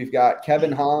fight, we've got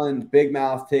Kevin Holland, Big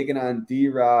Mouth, taking on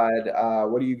D-Rod.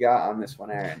 What do you got on this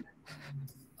one, Aaron?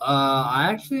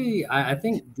 I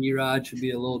think D-Rod should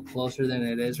be a little closer than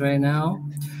it is right now.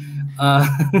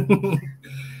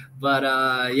 But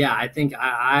yeah, I think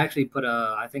I actually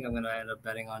I think I'm going to end up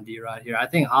betting on D-Rod here. I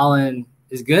think Holland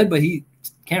is good, but he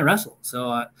can't wrestle.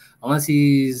 So unless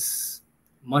he's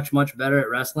much, much better at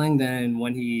wrestling than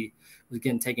when he was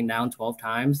getting taken down 12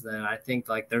 times, then I think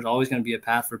like there's always going to be a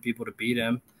path for people to beat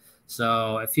him.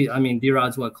 So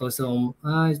D-Rod's close to him.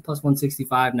 He's plus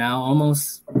 165 now,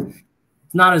 almost.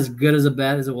 It's not as good as a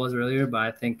bet as it was earlier, but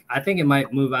I think it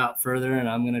might move out further, and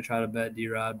I'm going to try to bet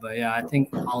D-Rod. But yeah, I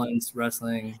think Holland's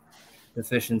wrestling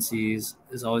deficiencies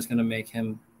is always going to make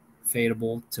him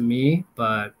fadeable to me.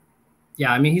 But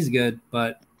yeah, I mean, he's good,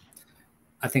 but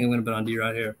I think I'm going to bet on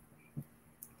D-Rod here.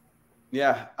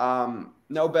 Yeah,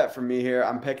 no bet for me here.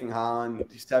 I'm picking Holland.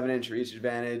 7-inch reach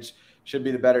advantage. Should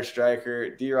be the better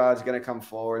striker. D-Rod's going to come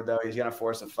forward, though. He's going to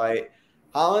force a fight.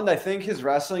 Holland, I think his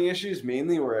wrestling issues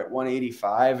mainly were at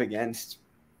 185 against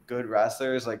good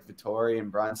wrestlers like Vettori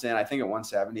and Brunson. I think at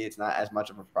 170, it's not as much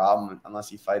of a problem unless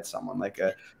he fights someone like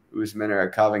a Usman or a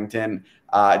Covington.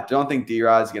 I don't think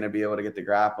D-Rod's going to be able to get the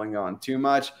grappling going too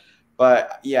much.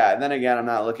 But yeah, and then again, I'm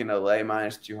not looking to lay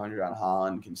minus 200 on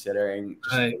Holland considering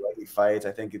just the way he fights.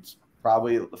 I think it's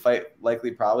probably the fight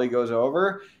probably goes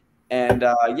over. And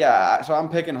yeah, so I'm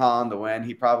picking Holland to win.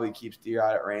 He probably keeps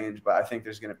D-Rod at range, but I think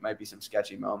might be some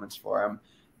sketchy moments for him.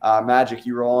 Magic,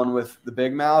 you rolling with the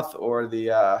Big Mouth or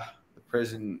the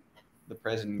prison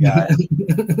guy?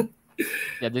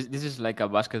 Yeah, this is like a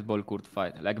basketball court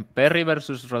fight. Like Perry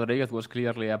versus Rodriguez was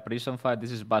clearly a prison fight.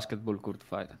 This is basketball court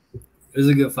fight. It was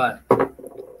a good fight.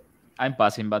 I'm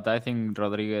passing, but I think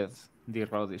Rodriguez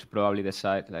D-Rod is probably the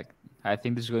side. Like, I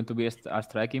think this is going to be a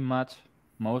striking match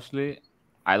mostly.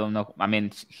 I don't know. I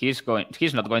mean, he's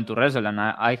not going to wrestle, and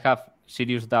I have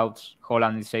serious doubts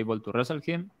Holland is able to wrestle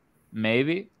him.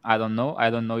 Maybe. I don't know.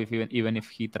 I don't know if even if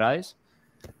he tries.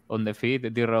 On the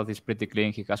feet, D-Rod is pretty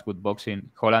clean. He has good boxing.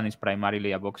 Holland is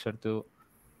primarily a boxer too.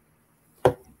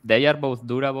 They are both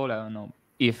durable. I don't know.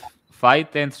 If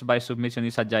fight ends by submission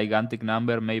is a gigantic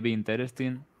number, maybe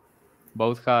interesting.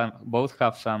 Both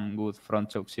have some good front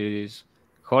choke series.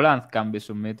 Holland can be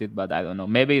submitted, but I don't know.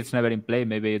 Maybe it's never in play.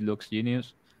 Maybe it looks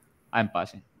genius. I'm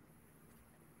passing.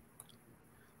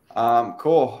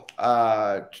 Cool.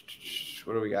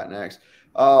 What do we got next?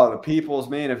 Oh, the people's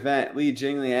main event: Li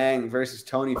Jingliang versus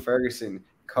Tony Ferguson,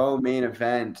 co-main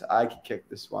event. I could kick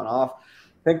this one off.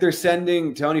 I think they're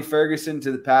sending Tony Ferguson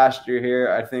to the pasture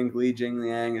here. I think Li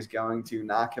Jingliang is going to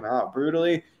knock him out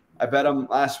brutally. I bet him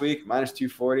last week minus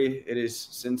 240. It is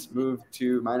since moved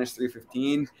to minus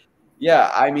 315.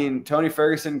 Yeah, I mean, Tony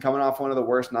Ferguson coming off one of the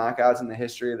worst knockouts in the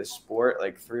history of the sport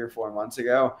like 3 or 4 months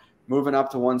ago, moving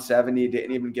up to 170,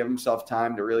 didn't even give himself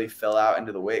time to really fill out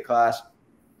into the weight class.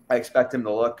 I expect him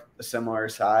to look a similar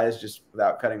size just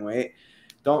without cutting weight.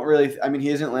 He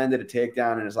hasn't landed a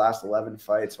takedown in his last 11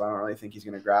 fights, so I don't really think he's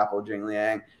going to grapple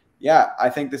Jingliang. Yeah,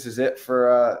 I think this is it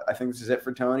for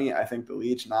Tony. I think the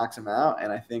leech knocks him out,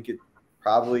 and I think it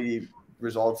probably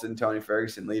results in Tony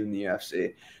Ferguson leaving the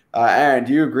UFC. Aaron,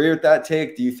 do you agree with that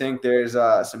take? Do you think there's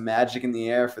some magic in the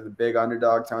air for the big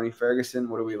underdog Tony Ferguson?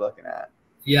 What are we looking at?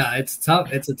 Yeah, it's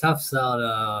tough. It's a tough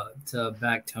sell to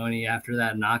back Tony after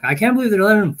that knock. I can't believe they're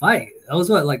letting him fight. That was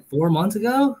like 4 months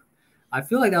ago? I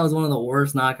feel like that was one of the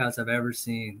worst knockouts I've ever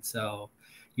seen. So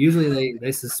usually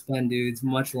they suspend dudes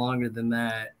much longer than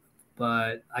that.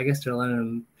 but I guess they're letting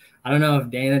him. I don't know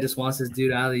if Dana just wants this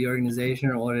dude out of the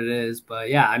organization or what it is, but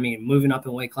yeah, I mean, moving up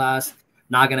in weight class,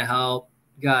 not going to help.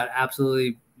 Got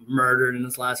absolutely murdered in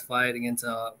his last fight against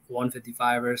a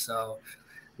 155er. So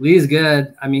Lee's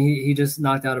good. I mean, he just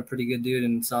knocked out a pretty good dude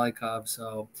in Salikov.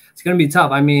 So it's going to be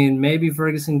tough. I mean, maybe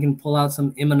Ferguson can pull out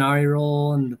some Imanari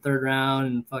roll in the third round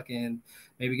and fucking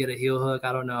maybe get a heel hook.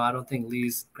 I don't know. I don't think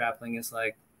Lee's grappling is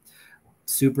like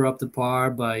super up to par,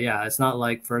 but yeah, it's not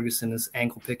like Ferguson is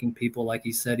ankle picking people like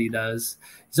he said he does.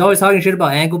 He's always talking shit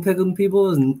about ankle picking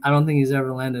people, and I don't think he's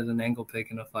ever landed an ankle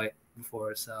pick in a fight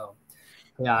before. So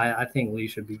yeah, I think Lee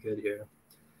should be good here.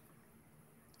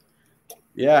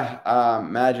 Yeah,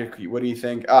 Magic, what do you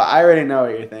think? I already know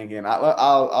what you're thinking.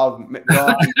 I'll go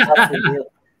on.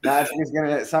 Magic is going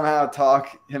to somehow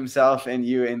talk himself and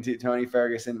you into Tony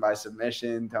Ferguson by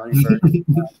submission. Tony Ferguson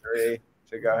 3.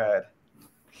 So go ahead.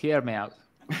 Hear me out.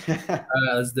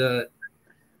 Let's do it.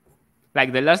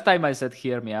 Like the last time I said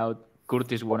hear me out,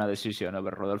 Curtis won a decision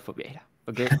over Rodolfo Vieira.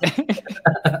 Okay.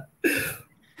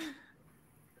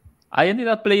 I ended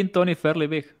up playing Tony fairly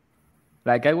big.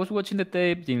 Like I was watching the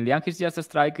tape, Jin Liang is just a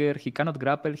striker. He cannot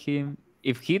grapple him.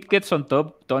 If he gets on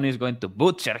top, Tony is going to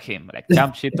butcher him, like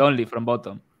jump shit only from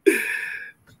bottom.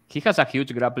 He has a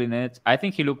huge grappling edge. I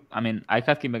think he looked, I mean, I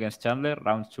had him against Chandler,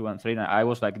 rounds 2 and 3, and I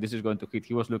was like, this is going to hit.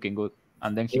 He was looking good.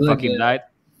 And then he fucking died.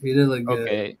 He did look good.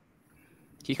 Okay.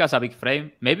 He has a big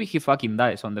frame. Maybe he fucking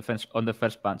dies on the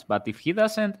first punch. But if he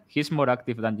doesn't, he's more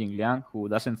active than Jin Liang, who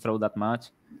doesn't throw that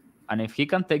much. And if he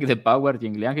can take the power,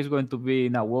 Jin Liang is going to be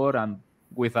in a war, and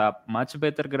with a much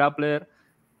better grappler,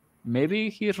 maybe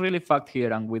he's really fucked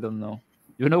here and we don't know.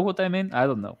 You know what I mean? I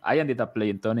don't know. I ended up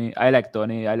playing Tony. I like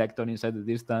Tony. I like Tony inside the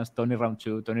distance. Tony round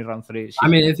 2, Tony round 3. I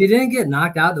mean, if he didn't get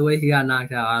knocked out the way he got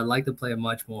knocked out, I'd like to play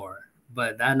much more.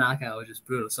 But that knockout was just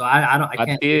brutal. So I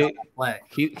can't play.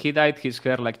 He dyed his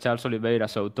hair like Charles Oliveira,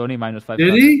 so Tony minus 5.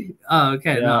 Did he? Oh,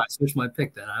 okay. Yeah. No, I switched my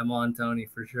pick then. I'm on Tony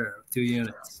for sure. 2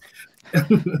 units.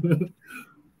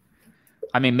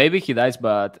 I mean, maybe he dies,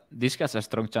 but this has a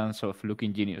strong chance of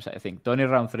looking genius, I think. Tony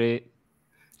round 3.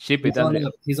 Ship it.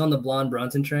 He's on the blonde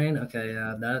Brunson train. Okay,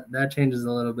 yeah, that changes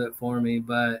a little bit for me,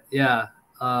 but yeah.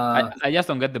 I just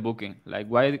don't get the booking. Like,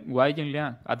 why Jin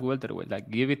Liang at welterweight? Like,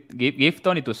 give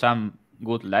Tony to some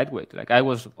good lightweight. Like, I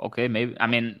was okay. Maybe, I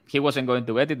mean, he wasn't going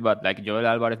to get it, but like Joel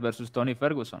Alvarez versus Tony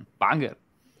Ferguson, banger.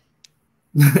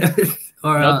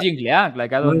 Or not Jin Liang.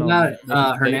 Like, I don't know.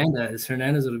 Hernandez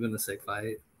would have been a sick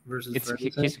fight.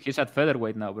 He's at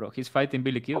featherweight now, bro. He's fighting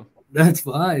Billy Q. That's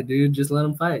fine, dude. Just let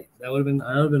him fight. That would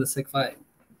have been a sick fight.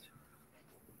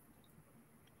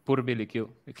 Poor Billy Q.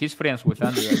 He's friends with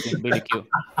Andy, I think, Billy Q.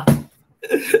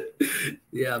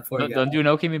 Yeah, poor guy. Don't you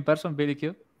know him in person, Billy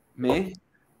Q? Me?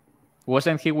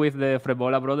 Wasn't he with the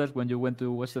Frebola brothers when you went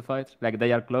to watch the fight? Like,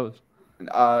 they are close.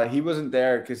 He wasn't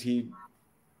there because he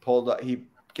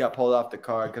got pulled off the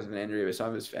card because of an injury, but some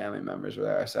of his family members were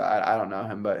there. So I don't know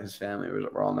him, but his family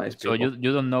were all nice people. So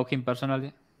you don't know him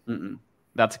personally? Mm-mm.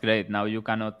 That's great. Now you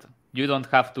don't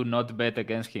have to not bet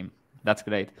against him. That's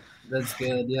great. That's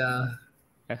good, yeah.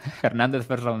 Hernandez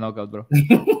first round knockout, bro.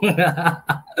 Yeah,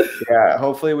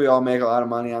 hopefully we all make a lot of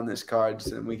money on this card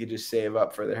so we could just save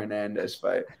up for the Hernandez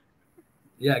fight.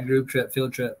 Yeah, group trip,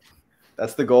 field trip.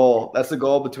 That's the goal. That's the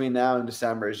goal between now and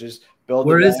December is just build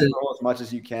the as much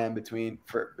as you can between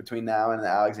now and the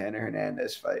Alexander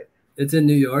Hernandez fight. It's in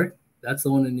New York. That's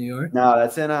the one in New York. No,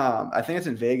 that's in I think it's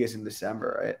in Vegas in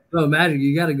December, right? Oh, Magic,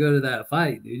 you got to go to that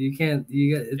fight, dude. You can't.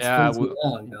 It's too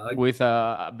long, dog. With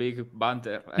a big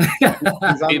banter.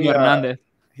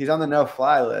 He's on the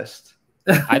no-fly list.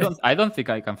 I don't think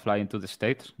I can fly into the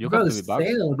States. You have to be back.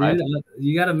 Dude.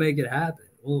 You got to make it happen.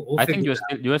 I think you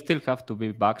still have to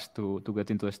be back to get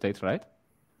into the States, right?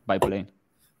 By plane.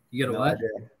 You get a what?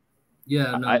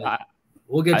 Yeah, no.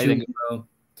 We'll get you, bro.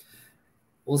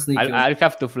 We'll sneak. I'll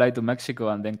have to fly to Mexico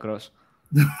and then cross.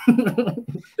 Dude,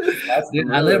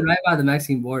 I live right by the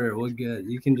Mexican border. We're good.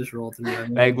 You can just roll through.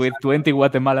 Like with 20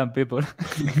 Guatemalan people. I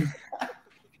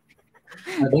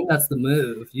think that's the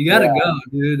move. You got to go,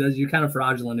 dude. You're kind of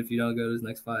fraudulent if you don't go to his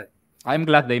next fight. I'm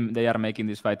glad they are making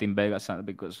this fight in Vegas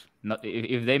because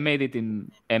if they made it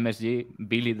in MSG,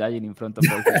 Billy dying in front of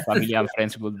all his family and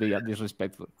friends would be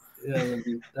disrespectful. Yeah,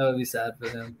 that would be sad for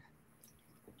him.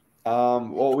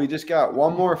 Well, we just got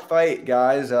one more fight,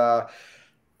 guys.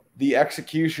 The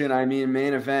execution,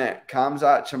 main event.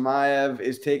 Khamzat Chimaev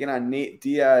is taking on Nate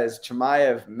Diaz.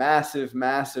 Chimaev,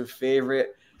 massive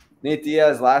favorite. Nate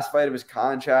Diaz, last fight of his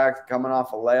contract, coming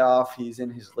off a layoff. He's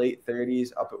in his late 30s,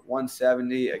 up at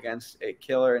 170 against a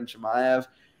killer in Chimaev.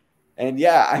 And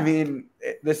yeah,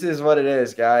 this is what it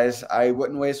is, guys. I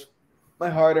wouldn't waste my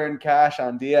hard-earned cash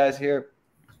on Diaz here.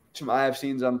 Chimaev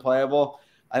seems unplayable.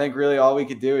 I think really all we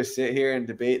could do is sit here and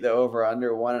debate the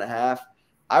over-under 1.5.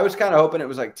 I was kind of hoping it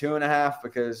was like 2.5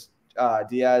 because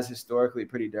Diaz historically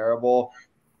pretty durable.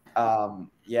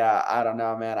 Yeah, I don't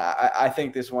know, man. I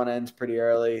think this one ends pretty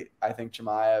early. I think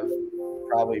Chimaev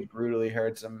probably brutally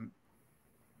hurts him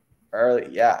early.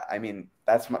 Yeah, I mean,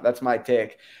 that's my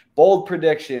take. Bold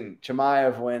prediction: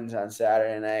 Chimaev wins on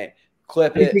Saturday night.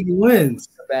 Clip I it. think he wins.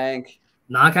 The bank.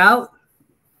 Knockout?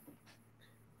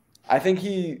 I think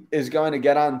he is going to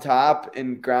get on top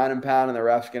in ground and pound, and the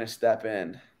ref's going to step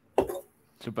in.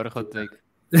 Super hot take.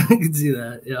 I can see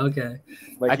that. Yeah, okay.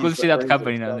 I could see that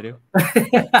happening, Andrew. What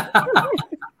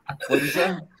did you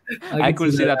say? I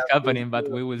could see that happening, but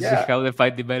we will see how the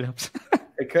fight develops.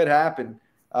 It could happen.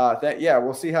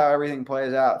 We'll see how everything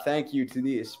plays out. Thank you to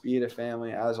the Espita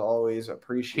family, as always.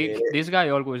 Appreciate it. This guy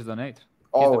always donates.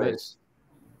 Always.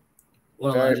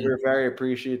 We're very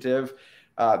appreciative.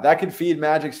 That could feed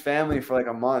Magic's family for like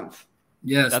a month.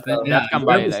 Yes, that can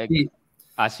buy like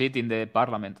a seat in the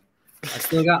parliament. I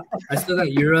still got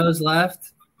euros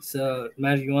left. So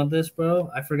Magic, you want this,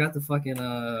 bro? I forgot the fucking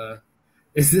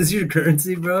is this your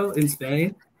currency, bro, in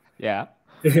Spain? Yeah.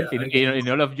 In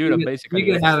all of Europe, basically.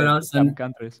 You can have it on some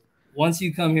countries. Once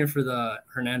you come here for the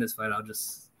Hernandez fight,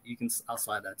 I'll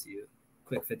slide that to you.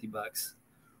 Quick $50.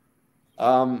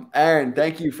 Aaron,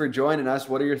 thank you for joining us.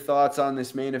 What are your thoughts on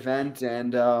this main event?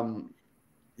 And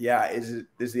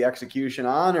is the execution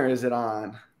on or is it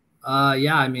on?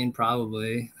 Yeah, I mean,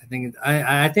 probably. I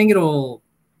think it'll.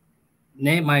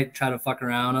 Nate might try to fuck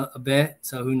around a bit,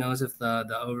 so who knows if the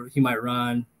over he might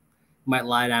run, might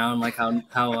lie down like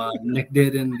how Nick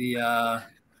did in the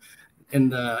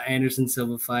Anderson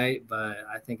Silva fight. But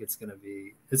I think it's gonna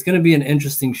be an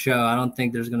interesting show. I don't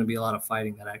think there's gonna be a lot of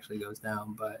fighting that actually goes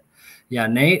down. But yeah,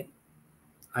 Nate,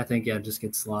 I think just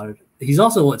gets slaughtered. He's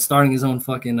also starting his own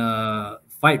fucking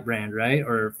fight brand, right,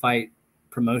 or fight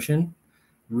promotion.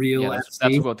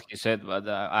 That's what he said, but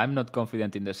I'm not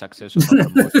confident in the success of the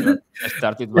promotion. I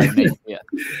started by Nate.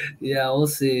 Yeah, we'll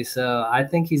see. So I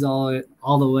think he's all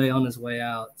the way on his way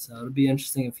out. So it'll be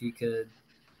interesting if he could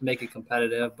make it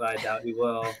competitive, but I doubt he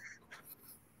will.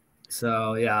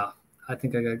 So yeah, I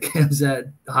think I got Cam's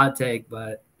hot take,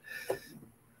 but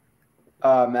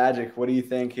Magic, what do you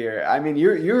think here? I mean,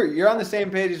 you're on the same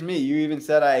page as me. You even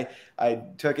said I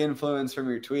took influence from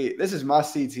your tweet. This is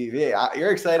must-see TV.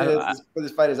 You're excited for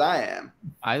this fight as I am.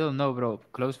 I don't know, bro.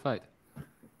 Close fight.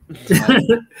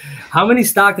 How many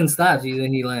Stockton slaps do you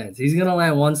think he lands? He's gonna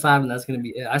land one slap, and that's gonna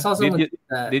be it. I saw someone.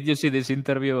 Did you see this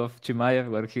interview of Chimaev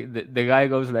where the guy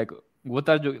goes like, "What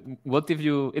if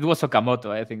you?" It was Okamoto,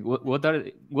 I think.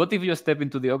 What if you step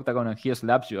into the octagon and he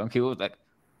slaps you? And he was like,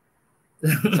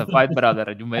 "It's a fight,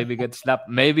 brother. You maybe get slapped.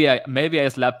 Maybe I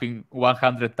slap him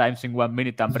 100 times in 1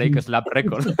 minute and break a slap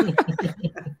record."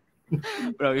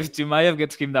 Bro, if Chimaev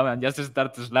gets him down and just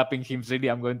starts slapping him silly,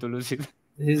 I'm going to lose it.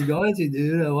 He's going to,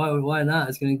 dude. Why not?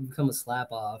 It's going to become a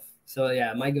slap off. So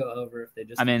yeah, it might go over if they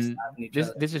just. I mean,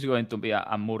 this is going to be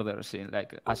a murder scene,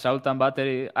 like assault and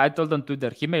battery. I told on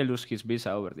Twitter he may lose his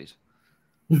visa over this.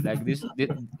 Like this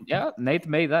yeah, Nate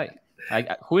may die. Like,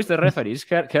 who is the referee? Is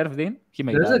Herb Dean?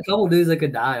 There's a couple dudes that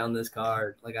could die on this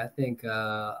card. Like I think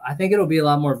it'll be a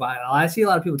lot more violent. I see a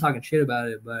lot of people talking shit about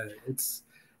it, but it's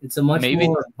a much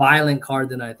more violent card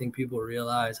than I think people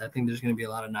realize. I think there's going to be a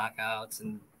lot of knockouts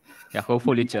and. Yeah,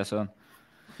 hopefully Jason.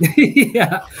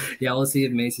 yeah, we'll see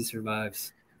if Macy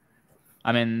survives.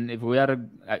 I mean, if we are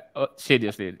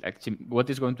seriously, like, what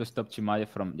is going to stop Chimaev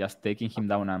from just taking him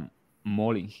down and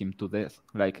mauling him to death?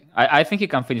 Like, I think he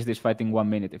can finish this fight in 1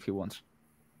 minute if he wants.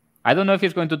 I don't know if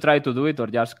he's going to try to do it or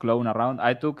just clone around.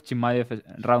 I took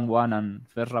Chimaev round 1 and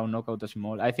first round knockout as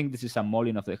maul. I think this is a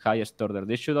mauling of the highest order.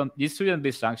 This shouldn't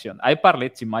be sanctioned. I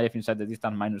parlayed Chimaev inside the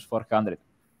distance minus 400,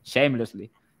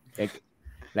 shamelessly.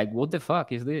 Like, what the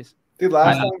fuck is this? Dude,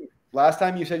 last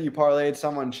time you said you parlayed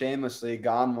someone shamelessly,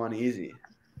 gone one easy.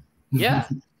 Yeah.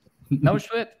 No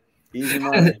sweat. Easy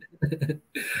money.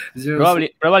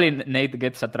 Probably Nate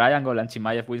gets a triangle and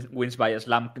Chimaev wins by a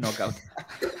slam knockout.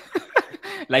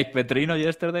 Like Petrino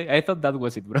yesterday. I thought that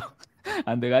was it, bro.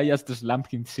 And the guy just slammed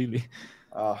him silly.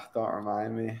 Oh, don't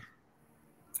remind me.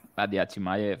 But yeah,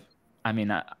 Chimaev. I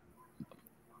mean,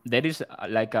 there is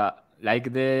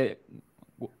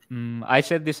I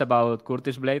said this about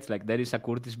Curtis Blades, like there is a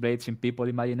Curtis Blades in people's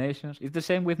imaginations. It's the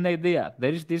same with Nate Diaz.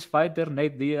 There is this fighter,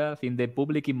 Nate Diaz, in the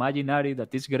public imaginary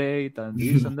that is great and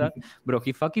this and that. Bro,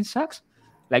 he fucking sucks.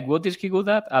 Like, what is he good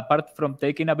at? Apart from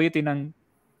taking a beating and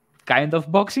kind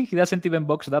of boxing, he doesn't even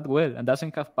box that well and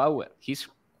doesn't have power. He's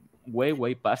way,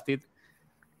 way past it.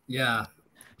 Yeah.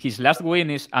 His last win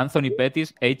is Anthony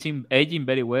Pettis, aging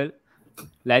very well.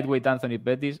 lightweight Anthony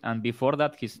Pettis, and before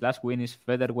that, his last win is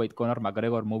featherweight Conor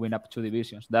McGregor, moving up 2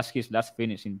 divisions. That's his last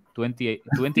finish in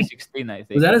 2016, I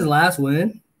think. Was that his last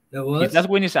win? That was? His last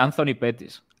win is Anthony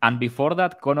Pettis, and before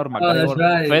that, Conor McGregor, that's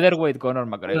right. featherweight Conor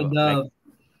McGregor. Like,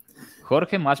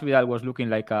 Jorge Masvidal was looking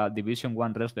like a Division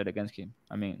 1 wrestler against him.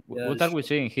 I mean, what are we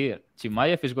saying here?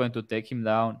 Chimaev is going to take him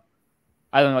down.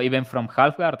 I don't know, even from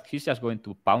half guard, he's just going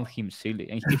to pound him silly.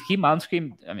 And if he mounts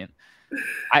him, I mean,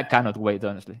 I cannot wait,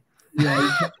 honestly. Yeah,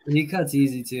 he cuts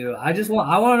easy too. I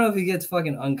want to know if he gets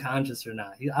fucking unconscious or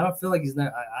not. I don't feel like he's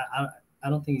not. I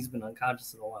don't think he's been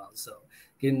unconscious in a while. So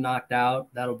getting knocked out,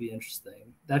 that'll be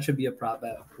interesting. That should be a prop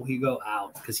bet. Will he go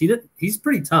out? Because he's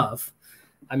pretty tough.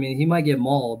 I mean, he might get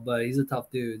mauled, but he's a tough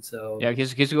dude. So yeah,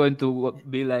 he's going to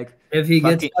be like if he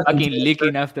gets fucking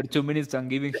licking after 2 minutes and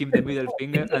giving him the middle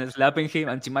finger and slapping him,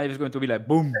 and Chimaev is going to be like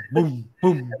boom, boom,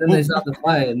 boom. And then they stop the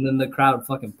fight, and then the crowd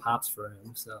fucking pops for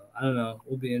him. So I don't know.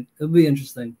 It'll be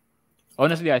interesting.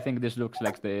 Honestly, I think this looks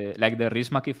like the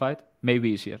Reese-Maki fight,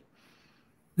 maybe easier.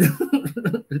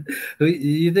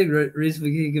 You think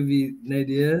Reese-Maki could be Nate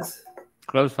Diaz?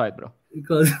 Close fight, bro.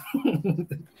 Close.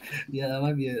 Yeah, that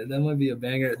might be a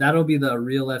banger. That'll be the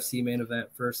Real FC main event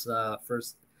first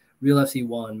Real FC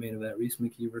 1 main event,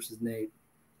 Reese-Maki versus Nate.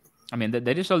 I mean,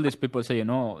 there is all these people say,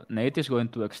 Nate is going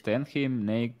to extend him,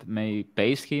 Nate may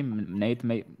pace him, Nate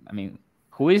may... I mean,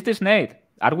 who is this Nate?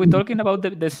 Are we talking about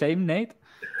the same Nate?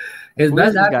 His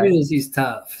best attribute is he's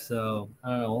tough, so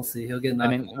I don't know. We'll see. He'll get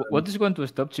knocked out. What is going to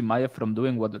stop Chimaev from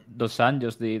doing what Dos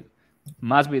Anjos did,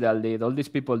 Masvidal did, all these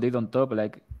people did on top?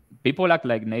 Like, people act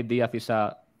like Nate Diaz is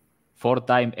a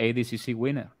 4-time ADCC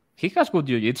winner. He has good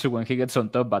jiu-jitsu when he gets on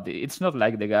top, but it's not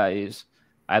like the guy is,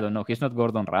 I don't know, he's not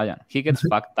Gordon Ryan. He gets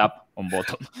backed up on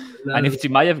bottom. And if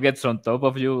Chimaev gets on top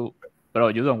of you, bro,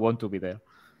 you don't want to be there.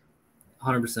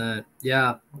 100%.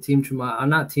 Yeah, Team Chimaev. I'm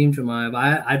not Team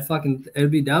Chimaev. It'd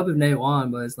be dope if Nate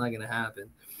won, but it's not gonna happen.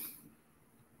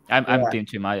 I'm Team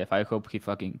Chimaev. I hope he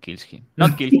fucking kills him.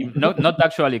 Not kill him. not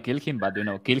actually kill him, but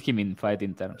kill him in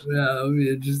fighting terms. Yeah, that would be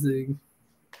interesting.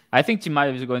 I think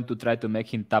Chimaev is going to try to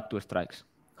make him tap 2 strikes.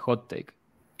 Hot take.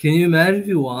 Can you imagine if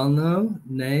you won though,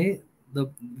 Nate? The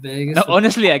Vegas. No,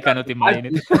 honestly, I cannot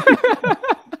imagine it.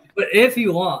 But if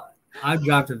you won, I'd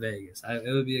drive to Vegas.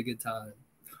 It would be a good time.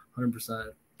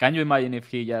 100%. Can you imagine if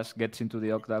he just gets into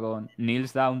the octagon,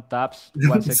 kneels down, taps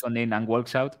 1 second in, and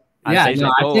walks out? And says,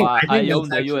 I own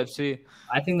the UFC.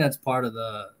 I think that's part of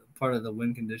the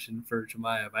win condition for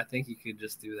Chimaev. I think he could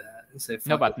just do that and say.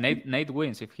 No, but Nate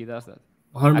wins if he does that.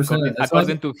 100%.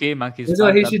 According to him and his. That's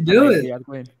why he should do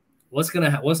it. What's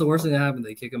the worst thing that happened?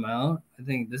 They kick him out. I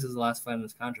think this is the last fight in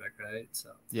his contract, right? So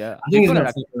yeah, I think he's gonna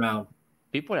stick around.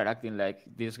 People are acting like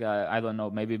this guy, I don't know,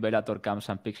 maybe Bellator comes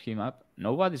and picks him up.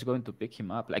 Nobody's going to pick him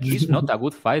up. Like, he's not a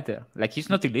good fighter. Like, he's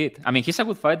not elite. I mean, he's a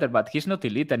good fighter, but he's not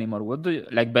elite anymore.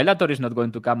 Bellator is not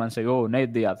going to come and say, oh,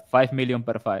 Nate Diaz, $5 million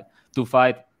per fight to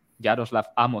fight Yaroslav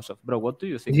Amosov. Bro, what do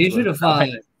you think? He should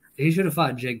have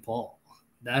fought Jake Paul.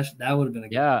 That would have been a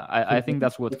good I think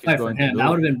that's what he's going to do. That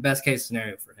would have been best case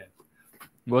scenario for him.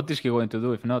 What is he going to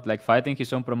do if not? Like, fighting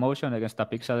his own promotion against a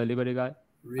pizza delivery guy?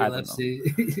 Real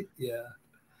FC. Yeah.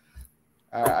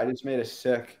 All right, I just made a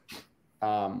sick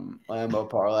Lambo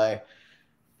parlay.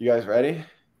 You guys ready?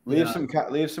 Leave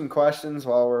some questions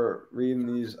while we're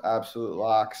reading these absolute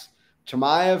locks.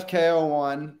 Chimaev KO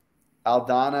 1,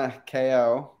 Aldana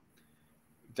KO.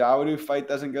 Dawodu fight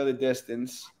doesn't go the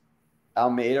distance.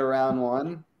 Almeida round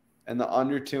 1, and the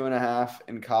under 2.5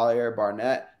 in Collier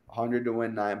Barnett, 100 to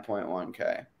win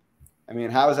 9.1K. I mean,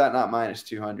 how is that not minus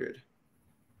 200?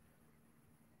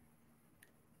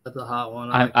 That's a hot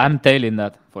one. I'm tailing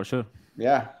that for sure.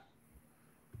 Yeah.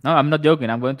 No, I'm not joking.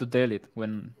 I'm going to tail it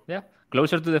when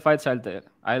closer to the fights. I'll tail.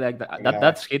 I like that.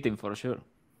 That's hitting for sure.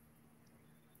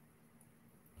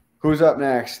 Who's up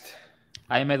next?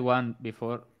 I made one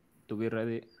before to be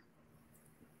ready.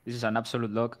 This is an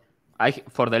absolute lock.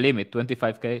 For the limit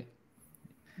 25K.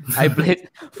 I played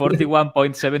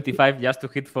 41.75 just to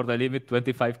hit for the limit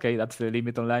 25K. That's the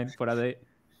limit online for a day.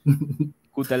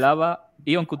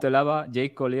 Ion Cutelaba,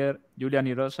 Jake Collier, Julian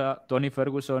Irosa, Tony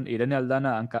Ferguson, Irene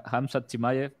Aldana, and Khamzat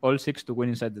Chimaev, all 6 to win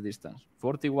inside the distance.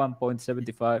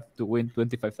 41.75 to win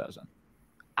 25,000.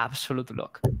 Absolute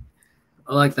lock.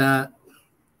 I like that.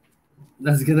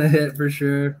 That's gonna hit for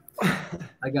sure.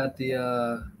 I got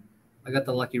the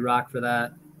lucky rock for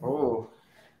that. Oh.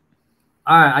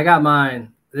 All right, I got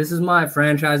mine. This is my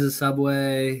franchise's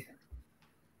Subway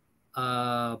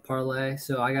parlay.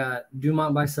 So I got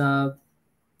Dumont by sub,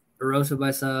 Erosa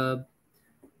by sub,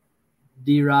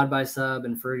 D-Rod by sub,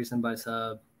 and Ferguson by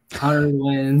sub. 100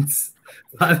 wins,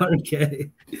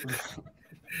 500K.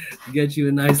 Get you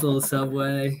a nice little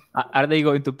Subway. Are they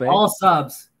going to pay? All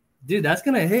subs. Dude, that's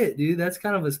gonna hit, dude. That's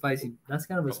kind of a spicy part.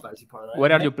 Right?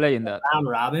 Where are you playing that? I'm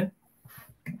Robin.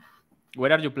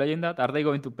 Where are you playing that? Are they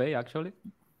going to pay actually?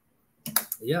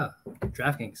 Yeah,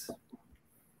 DraftKings.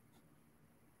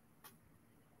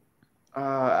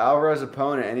 Alvarez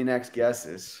opponent. Any next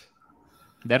guesses?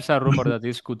 There's a rumor that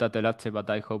it's Kutatelache, but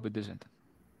I hope it isn't.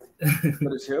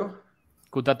 What is who?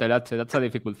 Kutatelache, that's a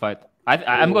difficult fight.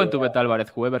 I'm going to bet Alvarez,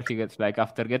 whoever he gets. Like,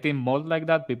 after getting mauled like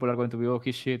that, people are going to be, oh,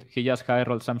 he's shit. He just high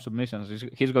rolled some submissions.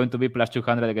 He's going to be plus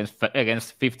 200 against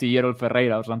 50-year-old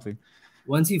Ferreira or something.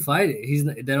 When's he fighting?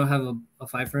 They don't have a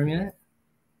fight for him yet?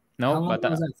 No, How long but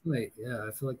was that fight? Yeah,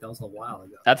 I feel like that was a while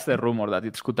ago. That's the rumor that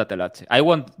it's Kutatelache. I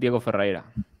want Diego Ferreira.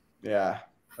 Yeah,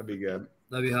 that'd be good.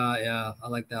 That'd be hot. Yeah, I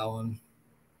like that one.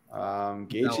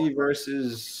 Gaethje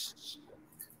versus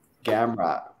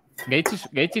Gamrot.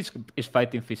 Gaethje is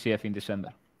fighting FCF in December.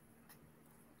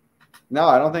 No,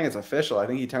 I don't think it's official. I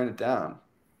think he turned it down.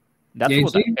 That's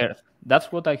what I heard.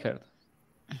 That's what I heard.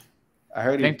 I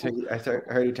heard he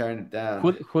turned it down.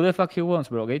 Who the fuck he wants,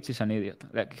 bro? Gaethje is an idiot.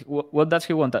 Like, what does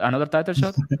he want? Another title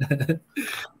shot?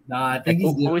 Nah, I think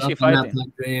who is he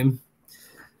fighting?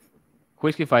 Who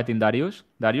is he fighting? Darius?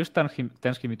 Darius turns him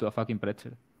into a fucking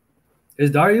pretzel. Does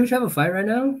Darius have a fight right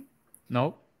now?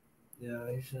 No.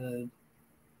 Yeah, he should.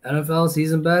 NFL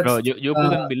season bets. Bro, you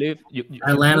couldn't believe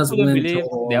Atlanta's you win. Believe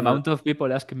the amount of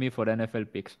people asking me for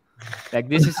NFL picks. Like,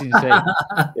 this is insane.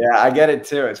 Yeah, I get it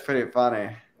too. It's pretty funny.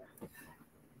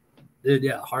 Dude,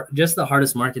 yeah, just the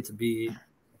hardest market to beat.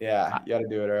 Yeah, you got to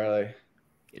do it early.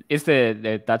 It's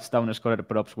the touchdown scorer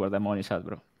props where the money's at,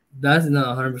 bro. That's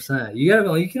not 100%.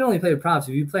 You can only play props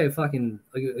if you play fucking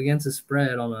against a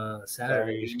spread on a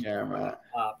Saturday.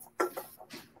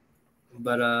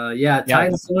 But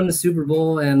Titans win the Super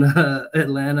Bowl and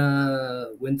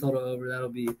Atlanta win total over. That'll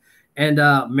be, and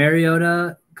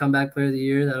Mariota comeback player of the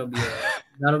year.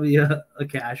 That'll be a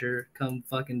casher come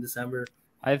fucking December.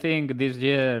 I think this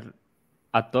year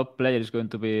a top player is going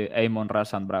to be Amon-Ra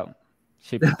St. Brown.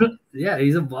 Yeah,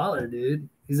 he's a baller, dude.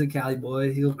 He's a Cali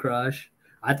boy. He'll crush.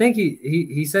 I think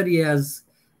he said he has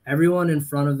everyone in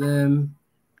front of him.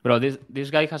 Bro, this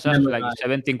guy has asked like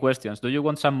 17 questions. Do you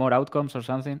want some more outcomes or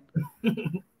something?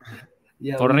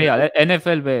 Yeah, for real.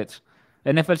 NFL bets.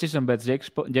 NFL season bets.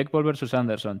 Jake Paul versus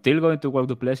Anderson. Till going to walk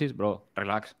to places, bro.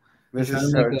 Relax. This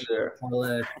is so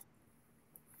true.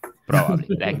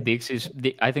 Probably. Like, this is,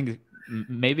 I think,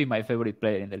 maybe my favorite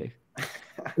player in the league.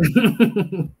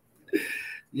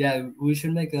 Yeah, we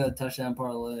should make a touchdown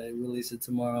parlay. Release it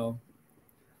tomorrow.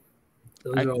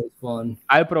 Those are always fun.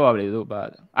 I probably do,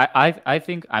 but I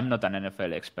think I'm not an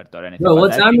NFL expert or anything. Bro,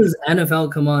 what time does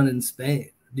NFL come on in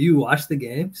Spain? Do you watch the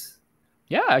games?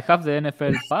 Yeah, I have the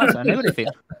NFL pass and everything.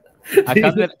 I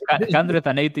have the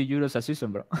 180 euros a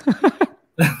season, bro.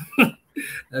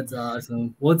 That's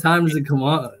awesome. What time does it come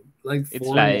on? Like 4 it's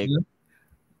like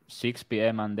 6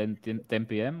 p.m. and then 10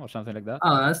 p.m. or something like that.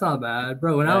 Oh, that's not bad,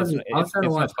 bro. When I was trying to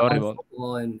watch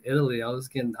football in Italy, I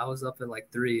was up at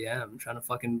like 3 a.m. trying to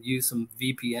fucking use some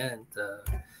VPN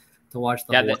to watch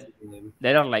the whole game.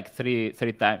 There are like three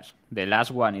times. The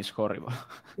last one is horrible.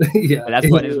 Yeah, the last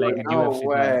one is like no UFC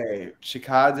way.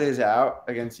 Chikaze's out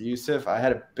against Yusuf. I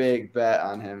had a big bet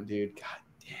on him, dude. God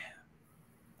damn.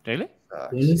 Really?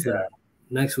 When is that?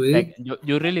 Next week? Like,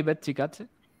 you really bet Chikaze?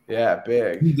 Yeah,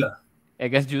 big.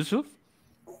 Against Yusuf?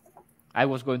 I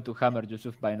was going to hammer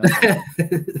Yusuf by now.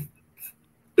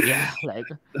 Yeah, like,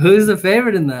 who's the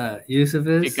favorite in that? Yusuf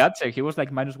is? Chikaze. He was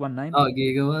like minus 190. Oh,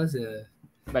 Giga was? Yeah.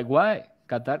 Like, why?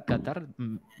 Qatar,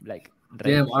 like...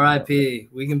 Damn, RIP.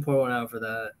 We can pour one out for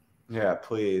that. Yeah,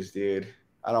 please, dude.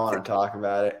 I don't want to talk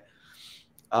about it.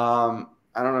 I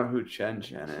don't know who Chen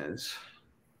is.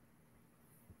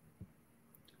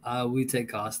 We take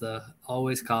Costa.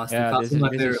 Always Costa. Yeah, Costa's my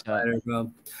favorite fighter,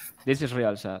 bro. This is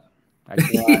real sad.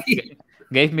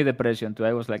 Gave me depression too.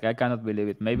 I was like, I cannot believe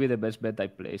it. Maybe the best bet I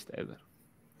placed ever.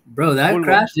 Bro, that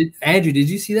crash. Andrew, did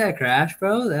you see that crash,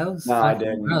 bro? That was I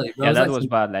didn't. Early, bro. Yeah, that was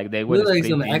bad. Like, they were like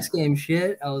some X Games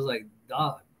shit. I was like,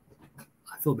 dog,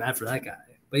 I feel bad for that guy.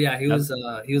 But yeah, he was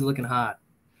looking hot.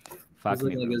 He was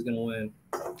looking like he was gonna win.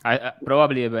 I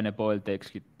probably Benepoel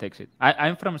takes it.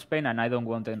 I'm from Spain and I don't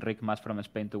want Enric Mas from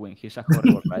Spain to win. He's a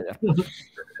horrible rider.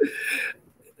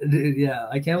 Dude, yeah,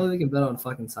 I can't believe we can bet on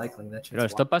fucking cycling. That shit. Bro,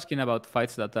 stop asking about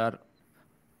fights that are.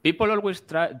 People always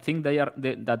think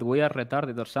that we are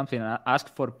retarded or something and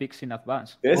ask for picks in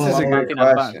advance. This is a good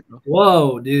question.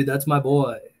 Whoa, dude, that's my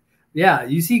boy. Yeah,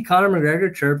 you see Conor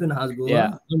McGregor chirping Hasbulla?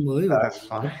 Yeah. Unbelievable. That's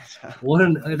funny.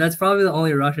 That's probably the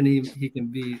only Russian he can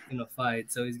beat in a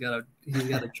fight. So he's got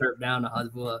to chirp down to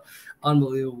Hasbulla.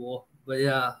 Unbelievable. But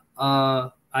yeah,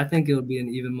 I think it would be an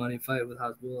even money fight with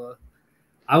Hasbulla.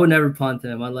 I would never punt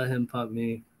him. I'd let him punt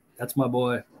me. That's my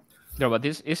boy. No, but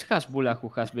this is Hasbulla who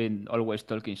has been always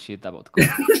talking shit about Conor.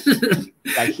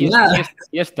 Like he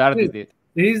started it.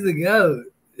 He's the GOAT.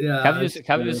 Yeah.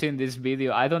 Have you seen this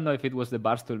video? I don't know if it was the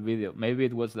Barstool video. Maybe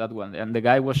it was that one. And the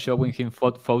guy was showing him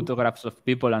photographs of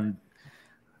people, and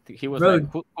he was like,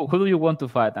 "Who do you want to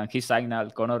fight?" And he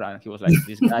signaled Conor, and he was like,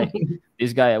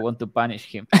 "This guy, I want to punish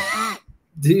him."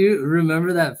 Do you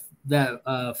remember that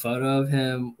photo of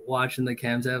him watching the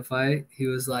Chimaev fight? He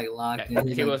was like locked in.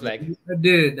 He was like,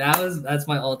 dude, that's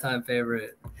my all-time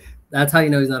favorite. That's how you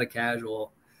know he's not a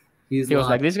casual. He was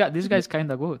like, this guy's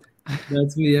kind of good.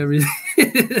 That's me everything.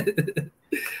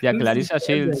 Yeah, Clarissa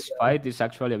Shields' fight is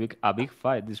actually a big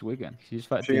fight this weekend. She's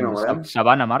fighting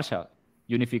Savannah Marshall.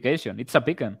 Unification. It's a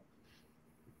pick'em.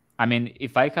 I mean,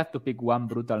 if I had to pick one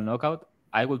brutal knockout,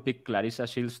 I would pick Clarissa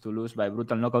Shields to lose by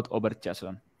brutal knockout over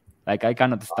Chasson. Like, I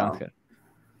cannot stand her.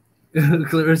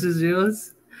 Clarissa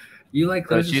Shields? You like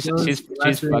Clarissa Shields? She's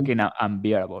fucking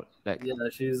unbearable. Like, yeah,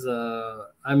 she's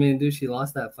I mean, dude, she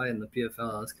lost that fight in the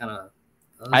PFL. That's kind of.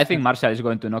 I think Marshall is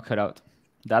going to knock her out.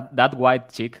 That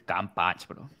white chick can punch,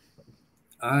 bro.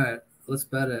 All right, let's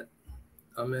bet it.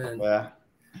 I'm in. Yeah.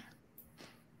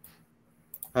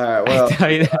 All right. Well,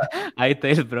 I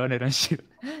tailed Bronner and shit.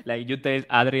 Like you tailed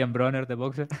Adrian Bronner, the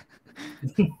boxer.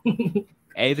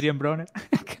 Adrian Bronner.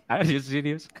 Are you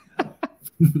serious?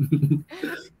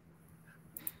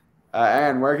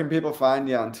 Aaron, where can people find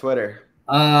you on Twitter?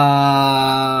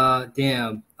 Damn.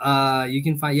 You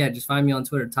can just find me on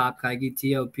Twitter, Top Kaiki,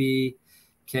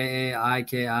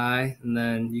 TOPKAIKI, and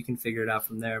then you can figure it out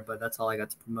from there. But that's all I got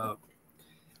to promote.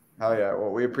 Oh yeah.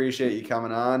 Well, we appreciate you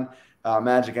coming on.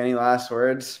 Magic, any last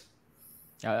words?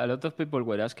 A lot of people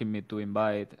were asking me to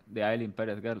invite the Aileen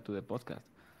Perez girl to the podcast,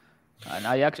 and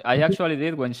I actually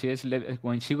did when she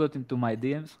got into my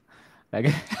DMs.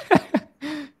 Like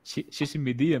she's in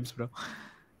my DMs, bro.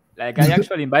 Like I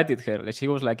actually invited her. Like, she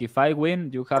was like, "If I win,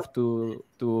 you have to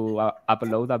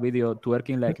upload a video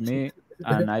twerking like me,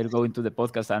 and I'll go into the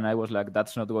podcast." And I was like,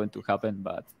 "That's not going to happen,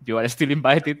 but you are still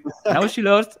invited." Now she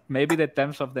lost. Maybe the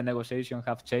terms of the negotiation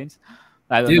have changed.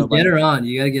 I don't know. Get her on.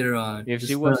 You gotta get her on. If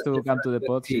she wants to come to the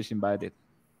pod, she's invited.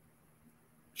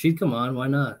 She'd come on. Why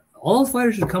not? All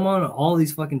fighters should come on all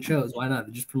these fucking shows. Why not?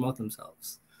 They just promote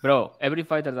themselves. Bro, every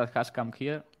fighter that has come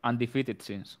here, undefeated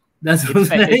since. That's what I'm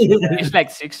saying. It's like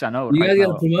 6-0. You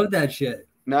gotta promote that shit.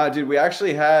 No, dude, we had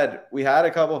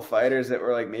a couple of fighters that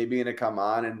were like maybe gonna come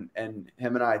on, and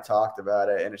him and I talked about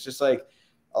it, and it's just like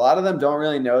a lot of them don't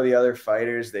really know the other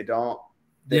fighters. They don't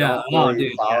follow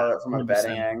it from a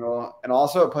betting angle, and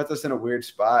also it puts us in a weird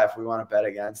spot if we want to bet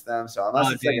against them. So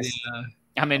unless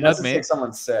I mean, not me. Like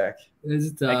someone's sick.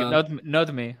 Like,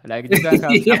 not me. Like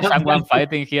you can have someone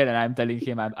fighting here, and I'm telling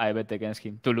him I bet against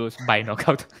him to lose by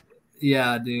knockout.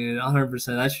 Yeah, dude, 100%.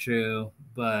 That's true.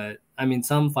 But I mean,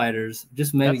 some fighters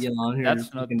just maybe get on here.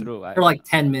 That's not true. For like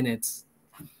 10 minutes.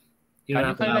 You can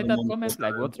you highlight that comment?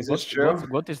 Like, what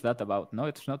is that about? No,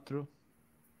 it's not true.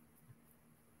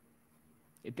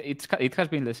 It has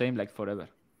been the same like forever.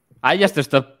 I just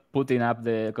stopped putting up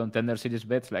the Contender Series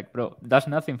bets. Like, bro, that's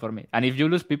nothing for me. And if you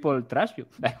lose, people trash you.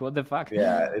 Like, what the fuck?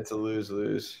 Yeah, it's a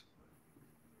lose-lose.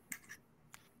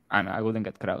 And I wouldn't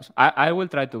get Kraus. I will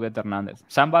try to get Hernandez.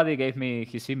 Somebody gave me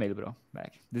his email, bro.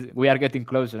 Like, we are getting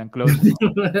closer and closer.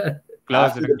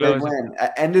 Closer and closer. Win.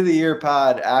 At end of the year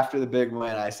pod, after the big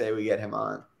win, I say we get him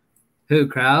on. Who,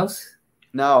 Kraus?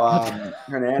 No,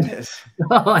 Hernandez.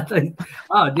 Dude,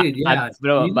 yeah. And,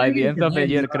 bro, by the end of the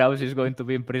year, Kraus is going to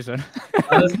be in prison.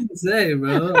 I was going to say,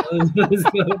 bro.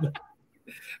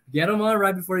 Get him on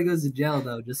right before he goes to jail,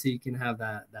 though, just so you can have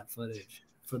that footage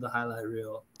for the highlight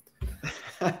reel.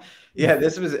 Yeah,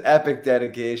 this was epic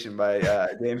dedication by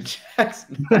Damon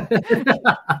Jackson.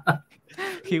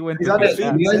 He's on the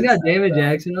feet. You guys got Damon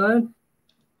Jackson on?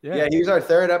 Yeah, he was our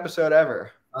third episode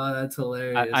ever. Oh, that's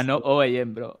hilarious. I know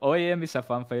OAM, bro. OAM is a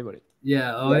fan favorite.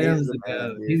 Yeah, OAM is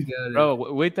good. He's good.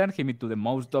 Bro, we turned him into the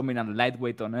most dominant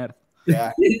lightweight on earth.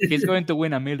 Yeah. He's going to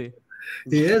win a milli.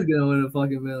 He is going to win a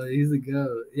fucking milli. He's a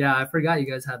goat. Yeah, I forgot you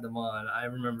guys had them on. I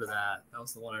remember that. That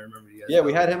was the one I remember you guys. Yeah,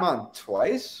 we had him on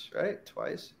twice, right?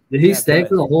 Twice. Did he stay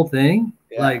for the whole thing?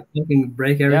 Yeah. Like, fucking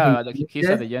break everything? Yeah, he's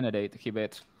a degenerate. He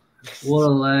bets. What a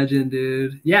legend,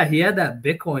 dude. Yeah, he had that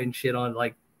Bitcoin shit on,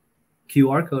 like,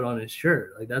 QR code on his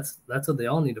shirt. Like, that's what they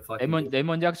all need to fucking do.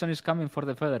 Damon Jackson is coming for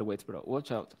the featherweights, bro.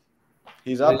 Watch out.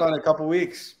 He's up on a couple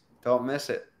weeks. Don't miss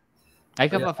it. I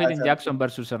have a feeling Jackson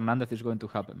versus Hernandez is going to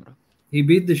happen, bro. He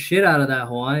beat the shit out of that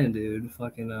Hawaiian dude.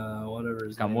 Fucking whatever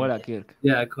his name. Kamuela Kirk.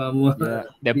 Yeah, Kamuela.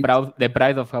 Yeah, the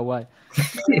pride of Hawaii.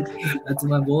 That's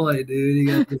my boy, dude. He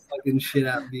got the fucking shit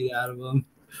beat out of him.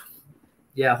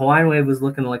 Yeah, Hawaiian Wave was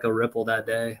looking like a ripple that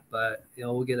day, but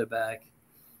we'll get it back.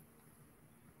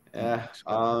 Yeah.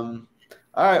 All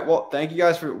right. Well, thank you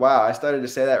guys for. Wow, I started to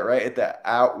say that right at the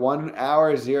 1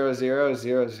 hour 0000.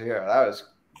 That was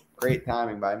great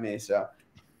timing by me. So.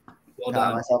 Well Pat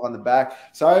done. myself on the back.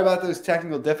 Sorry about those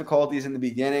technical difficulties in the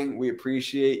beginning. We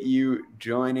appreciate you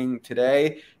joining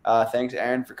today. Thanks,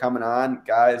 Aaron, for coming on.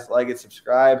 Guys, like and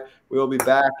subscribe. We will be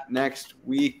back next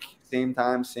week. Same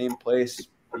time, same place.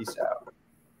 Peace out.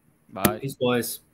 Bye. Peace, boys.